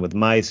it's done with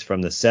mice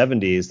from the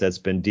 70s that's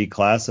been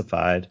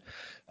declassified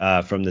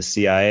from the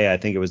CIA. I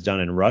think it was done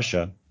in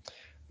Russia,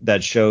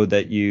 that showed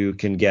that you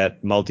can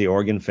get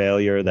multi-organ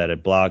failure, that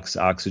it blocks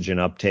oxygen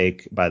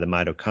uptake by the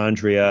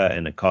mitochondria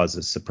and it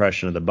causes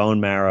suppression of the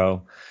bone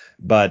marrow.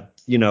 But,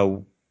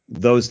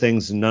 those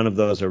things, none of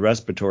those are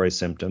respiratory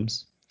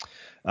symptoms.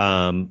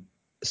 There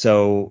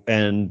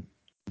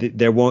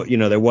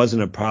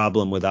wasn't a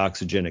problem with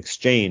oxygen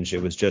exchange.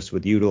 It was just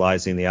with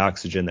utilizing the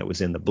oxygen that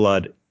was in the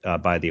blood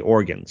by the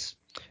organs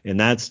in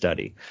that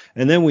study.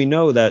 And then we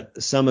know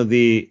that some of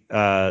the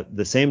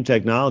same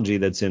technology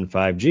that's in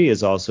 5G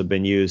has also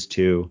been used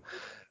for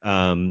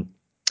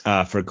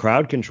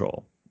crowd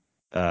control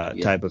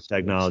type of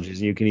technologies.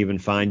 And you can even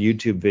find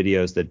YouTube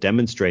videos that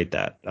demonstrate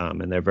that,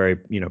 and they're very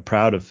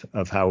proud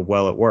of how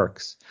well it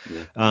works.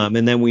 Yeah.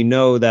 And then we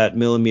know that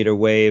millimeter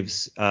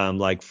waves,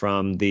 like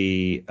from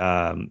the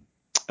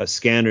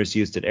scanners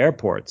used at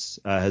airports,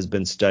 has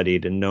been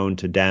studied and known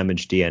to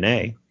damage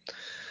DNA.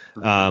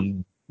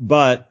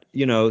 But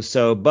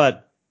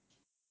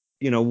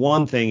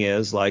one thing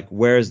is, like,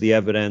 where's the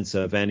evidence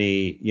of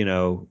any,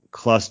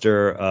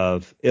 cluster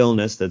of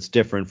illness that's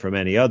different from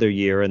any other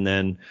year? And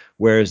then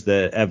where's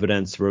the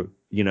evidence,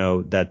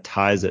 that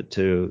ties it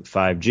to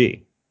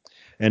 5G?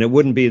 And it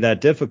wouldn't be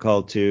that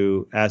difficult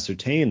to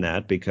ascertain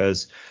that,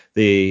 because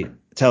the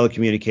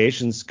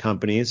telecommunications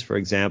companies, for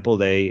example,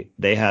 they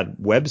had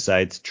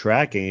websites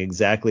tracking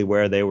exactly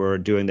where they were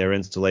doing their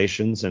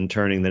installations and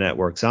turning the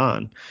networks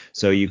on.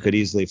 So you could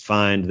easily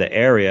find the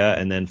area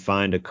and then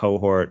find a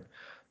cohort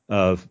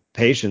of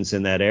patients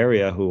in that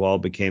area who all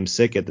became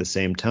sick at the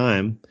same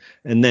time,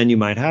 and then you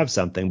might have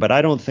something. But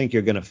I don't think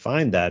you're going to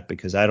find that,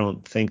 because I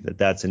don't think that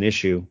that's an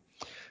issue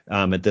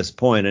at this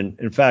point. And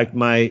in fact,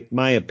 my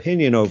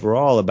opinion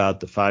overall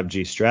about the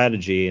 5G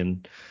strategy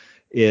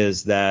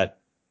is that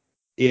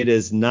it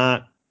is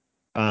not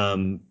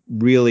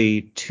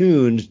really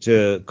tuned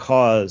to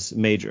cause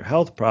major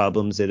health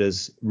problems. It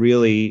is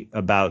really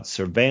about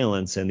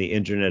surveillance and the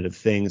Internet of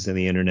Things and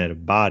the Internet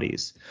of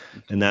Bodies.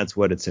 And that's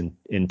what it's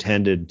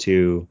intended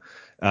to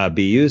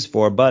be used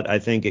for. But I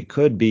think it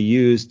could be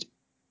used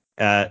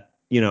at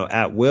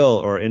will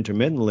or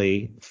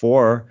intermittently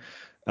for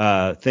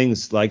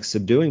things like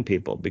subduing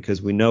people,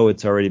 because we know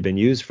it's already been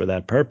used for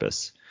that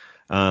purpose.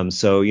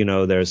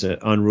 So, there's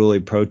unruly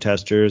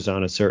protesters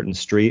on a certain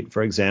street,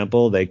 for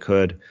example. They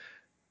could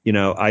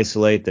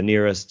isolate the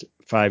nearest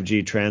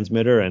 5G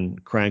transmitter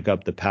and crank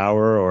up the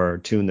power or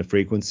tune the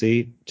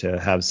frequency to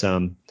have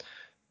some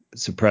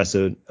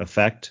suppressive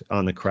effect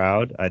on the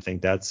crowd. I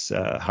think that's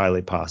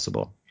highly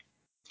possible.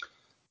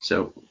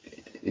 So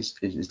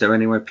is there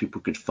anywhere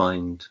people could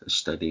find a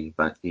study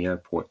about the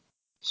airport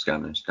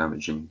scanners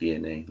damaging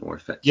DNA or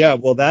effects? Yeah,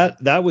 well,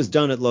 that was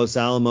done at Los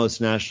Alamos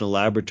National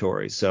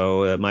Laboratory,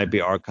 so it might be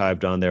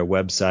archived on their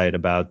website,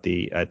 about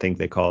I think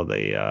they call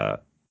the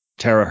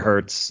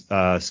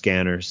terahertz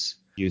scanners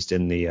used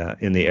in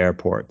the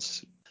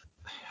airports.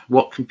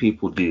 What can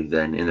people do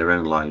then in their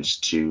own lives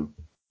to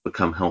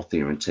become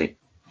healthier and take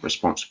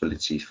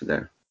responsibility for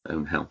their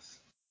own health?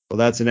 Well,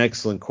 that's an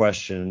excellent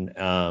question,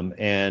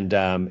 and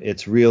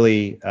it's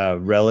really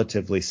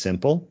relatively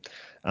simple.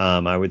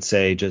 I would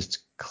say just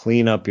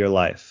clean up your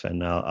life,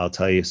 and I'll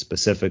tell you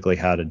specifically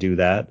how to do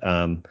that.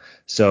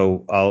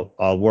 So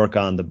I'll work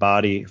on the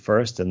body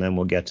first, and then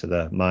we'll get to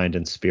the mind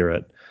and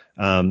spirit.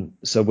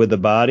 So with the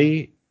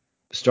body,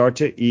 start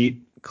to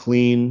eat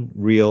clean,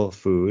 real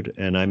food,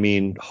 and I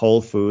mean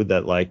whole food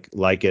that like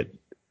it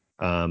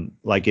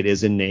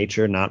is in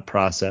nature, not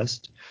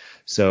processed.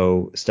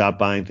 So stop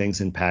buying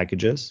things in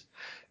packages,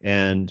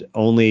 and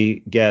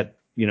only get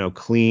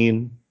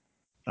clean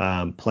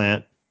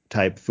plant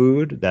type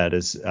food that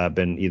has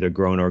been either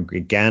grown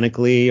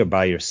organically or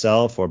by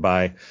yourself or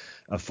by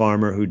a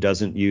farmer who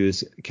doesn't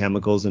use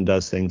chemicals and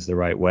does things the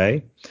right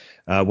way.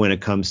 When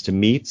it comes to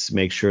meats,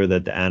 make sure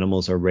that the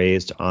animals are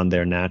raised on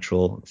their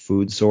natural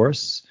food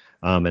source,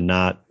 and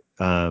not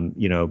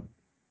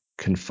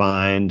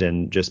confined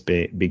and just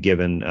be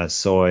given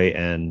soy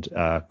and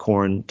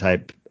corn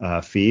type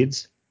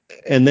feeds.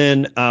 And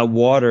then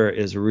water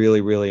is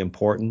really, really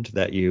important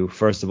that you,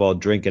 first of all,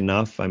 drink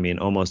enough. I mean,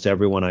 almost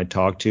everyone I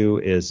talk to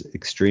is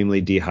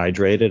extremely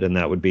dehydrated, and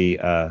that would be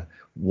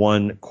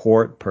 1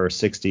 quart per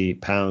 60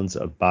 pounds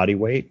of body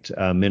weight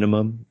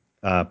minimum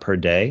per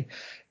day.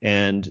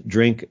 And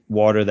drink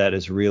water that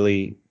is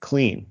really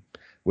clean,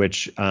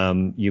 which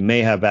you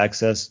may have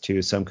access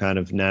to some kind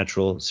of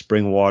natural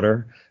spring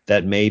water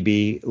that may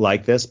be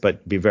like this,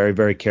 but be very,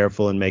 very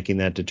careful in making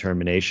that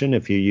determination.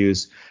 If you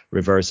use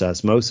reverse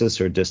osmosis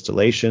or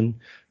distillation,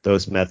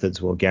 those methods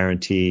will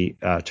guarantee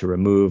to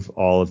remove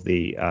all of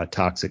the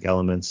toxic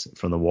elements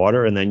from the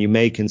water. And then you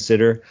may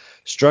consider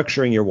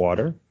structuring your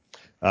water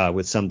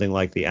with something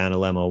like the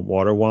Analemma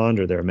water wand,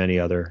 or there are many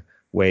other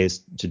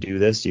ways to do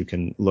this. You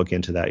can look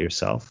into that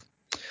yourself.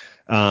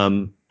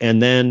 And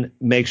then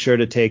make sure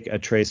to take a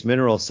trace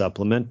mineral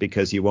supplement,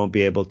 because you won't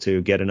be able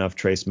to get enough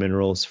trace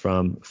minerals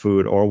from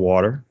food or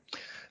water.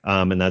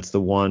 And that's the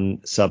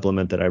one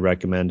supplement that I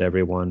recommend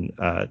everyone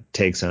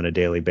takes on a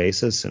daily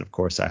basis. And of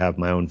course, I have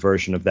my own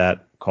version of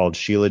that called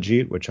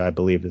Shilajit, which I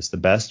believe is the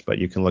best, but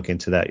you can look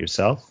into that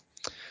yourself.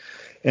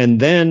 And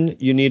then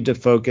you need to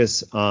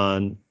focus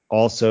on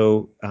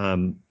also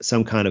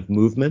some kind of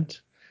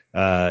movement.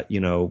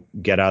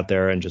 Get out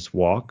there and just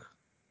walk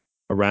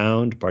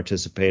around,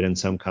 participate in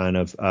some kind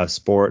of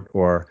sport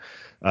or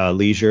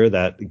leisure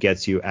that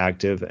gets you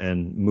active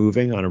and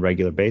moving on a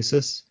regular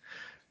basis.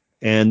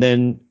 And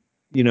then,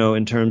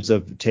 in terms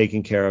of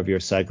taking care of your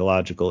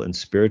psychological and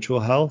spiritual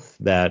health,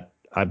 that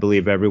I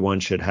believe everyone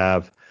should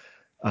have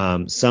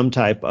some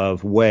type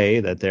of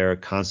way that they're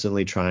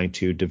constantly trying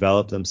to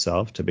develop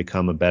themselves to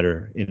become a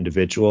better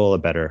individual, a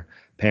better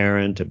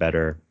parent, a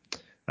better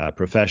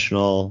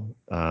professional,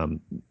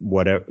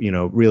 whatever,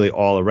 really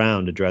all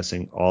around,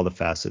 addressing all the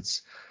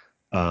facets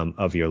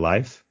of your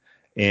life.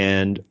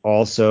 And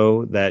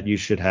also that you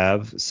should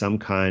have some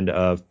kind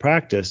of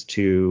practice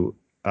to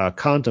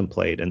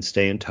contemplate and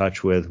stay in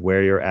touch with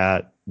where you're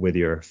at with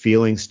your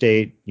feeling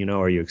state.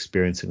 Are you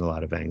experiencing a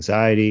lot of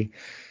anxiety?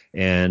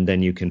 And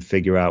then you can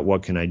figure out,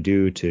 what can I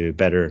do to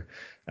better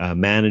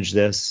manage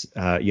this,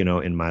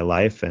 in my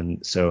life.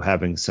 And so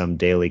having some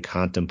daily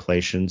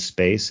contemplation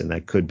space, and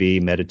that could be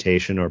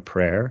meditation or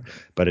prayer,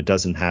 but it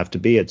doesn't have to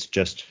be. It's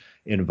just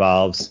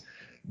involves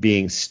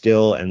being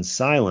still and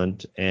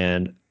silent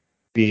and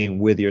being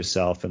with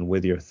yourself and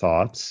with your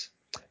thoughts,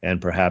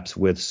 and perhaps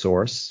with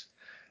source.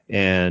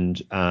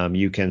 And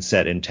you can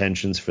set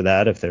intentions for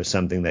that if there's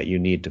something that you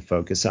need to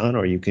focus on,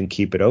 or you can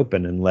keep it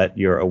open and let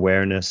your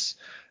awareness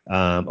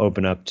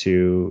open up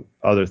to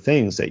other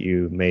things that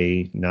you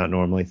may not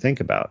normally think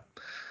about.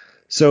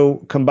 So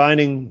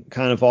combining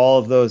kind of all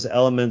of those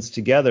elements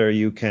together,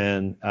 you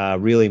can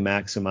really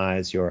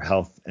maximize your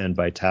health and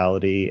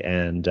vitality.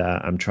 And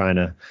I'm trying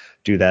to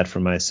do that for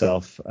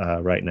myself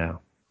right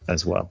now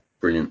as well.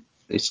 Brilliant.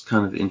 It's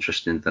kind of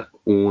interesting that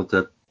all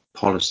the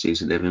policies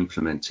that they've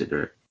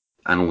implemented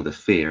and all the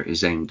fear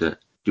is aimed at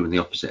doing the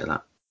opposite of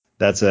that.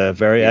 That's a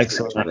very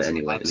excellent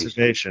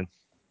observation.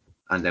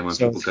 And then when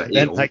people get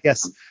ill, I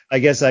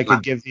guess I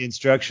could give the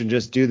instruction: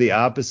 just do the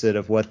opposite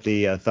of what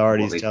the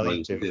authorities tell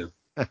you to do.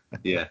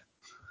 Yeah.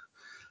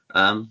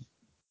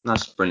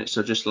 That's brilliant.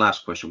 So just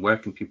last question: where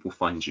can people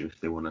find you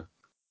if they want to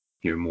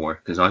hear more?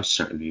 Because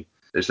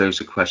there's loads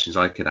of questions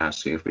I could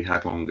ask you if we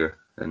had longer,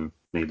 and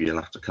maybe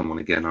you'll have to come on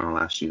again and I'll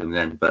ask you them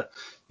then. But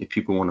if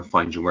people want to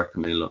find you, where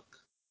can they look?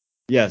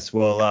 Yes,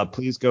 well,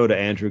 please go to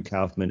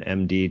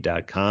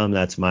andrewkaufmanmd.com.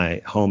 That's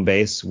my home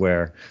base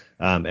where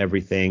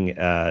everything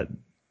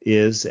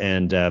is,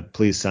 and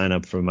please sign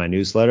up for my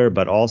newsletter.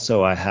 But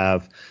also I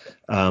have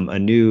a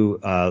new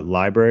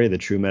library, the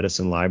True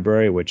Medicine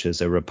Library, which is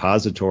a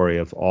repository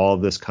of all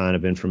of this kind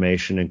of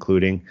information,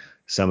 including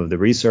some of the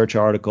research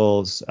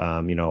articles,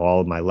 all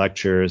of my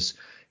lectures,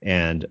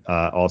 and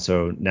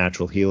also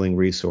natural healing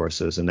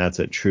resources. And that's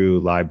at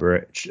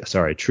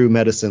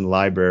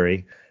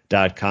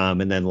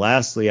TrueMedicineLibrary.com. And then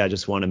lastly, I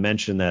just want to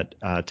mention that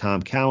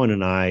Tom Cowan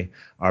and I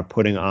are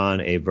putting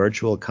on a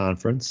virtual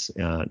conference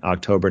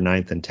October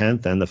 9th and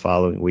 10th and the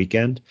following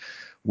weekend,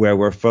 where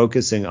we're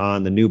focusing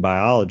on the new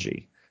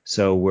biology.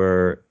 So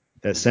we're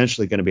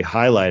essentially going to be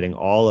highlighting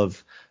all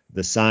of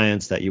the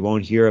science that you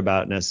won't hear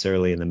about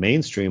necessarily in the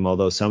mainstream,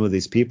 although some of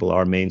these people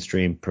are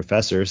mainstream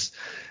professors.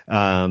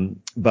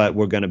 But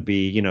we're going to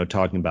be,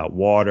 talking about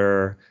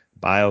water,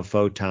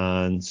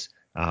 biophotons,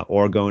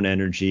 orgone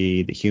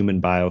energy, the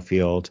human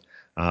biofield,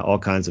 all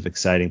kinds of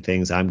exciting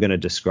things. I'm going to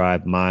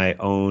describe my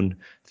own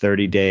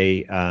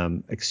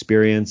 30-day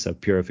experience of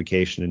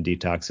purification and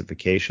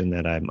detoxification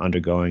that I'm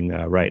undergoing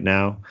right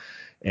now.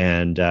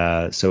 And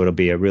so it'll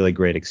be a really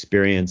great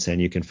experience.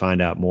 And you can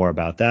find out more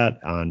about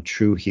that on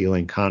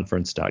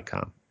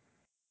truehealingconference.com.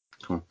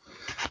 Cool.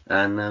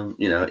 And,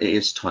 it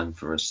is time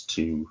for us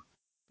to,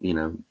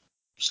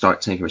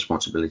 start taking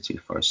responsibility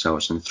for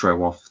ourselves and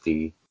throw off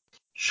the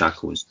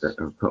shackles that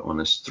are put on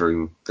us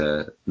through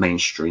the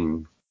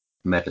mainstream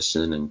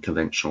medicine and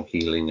conventional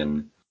healing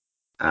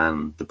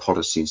and the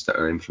policies that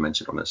are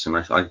implemented on us. And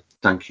I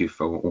thank you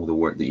for all the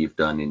work that you've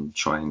done in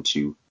trying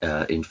to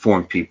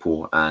inform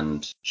people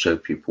and show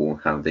people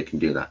how they can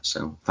do that.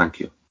 So thank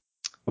you.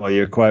 Well,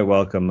 you're quite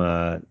welcome,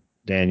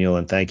 Daniel,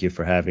 and thank you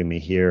for having me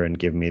here and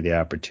giving me the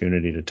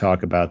opportunity to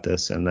talk about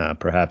this. And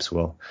perhaps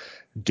we'll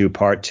do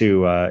part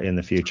 2 in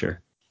the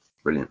future.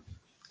 Brilliant.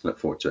 Look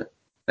forward to it.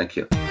 Thank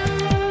you.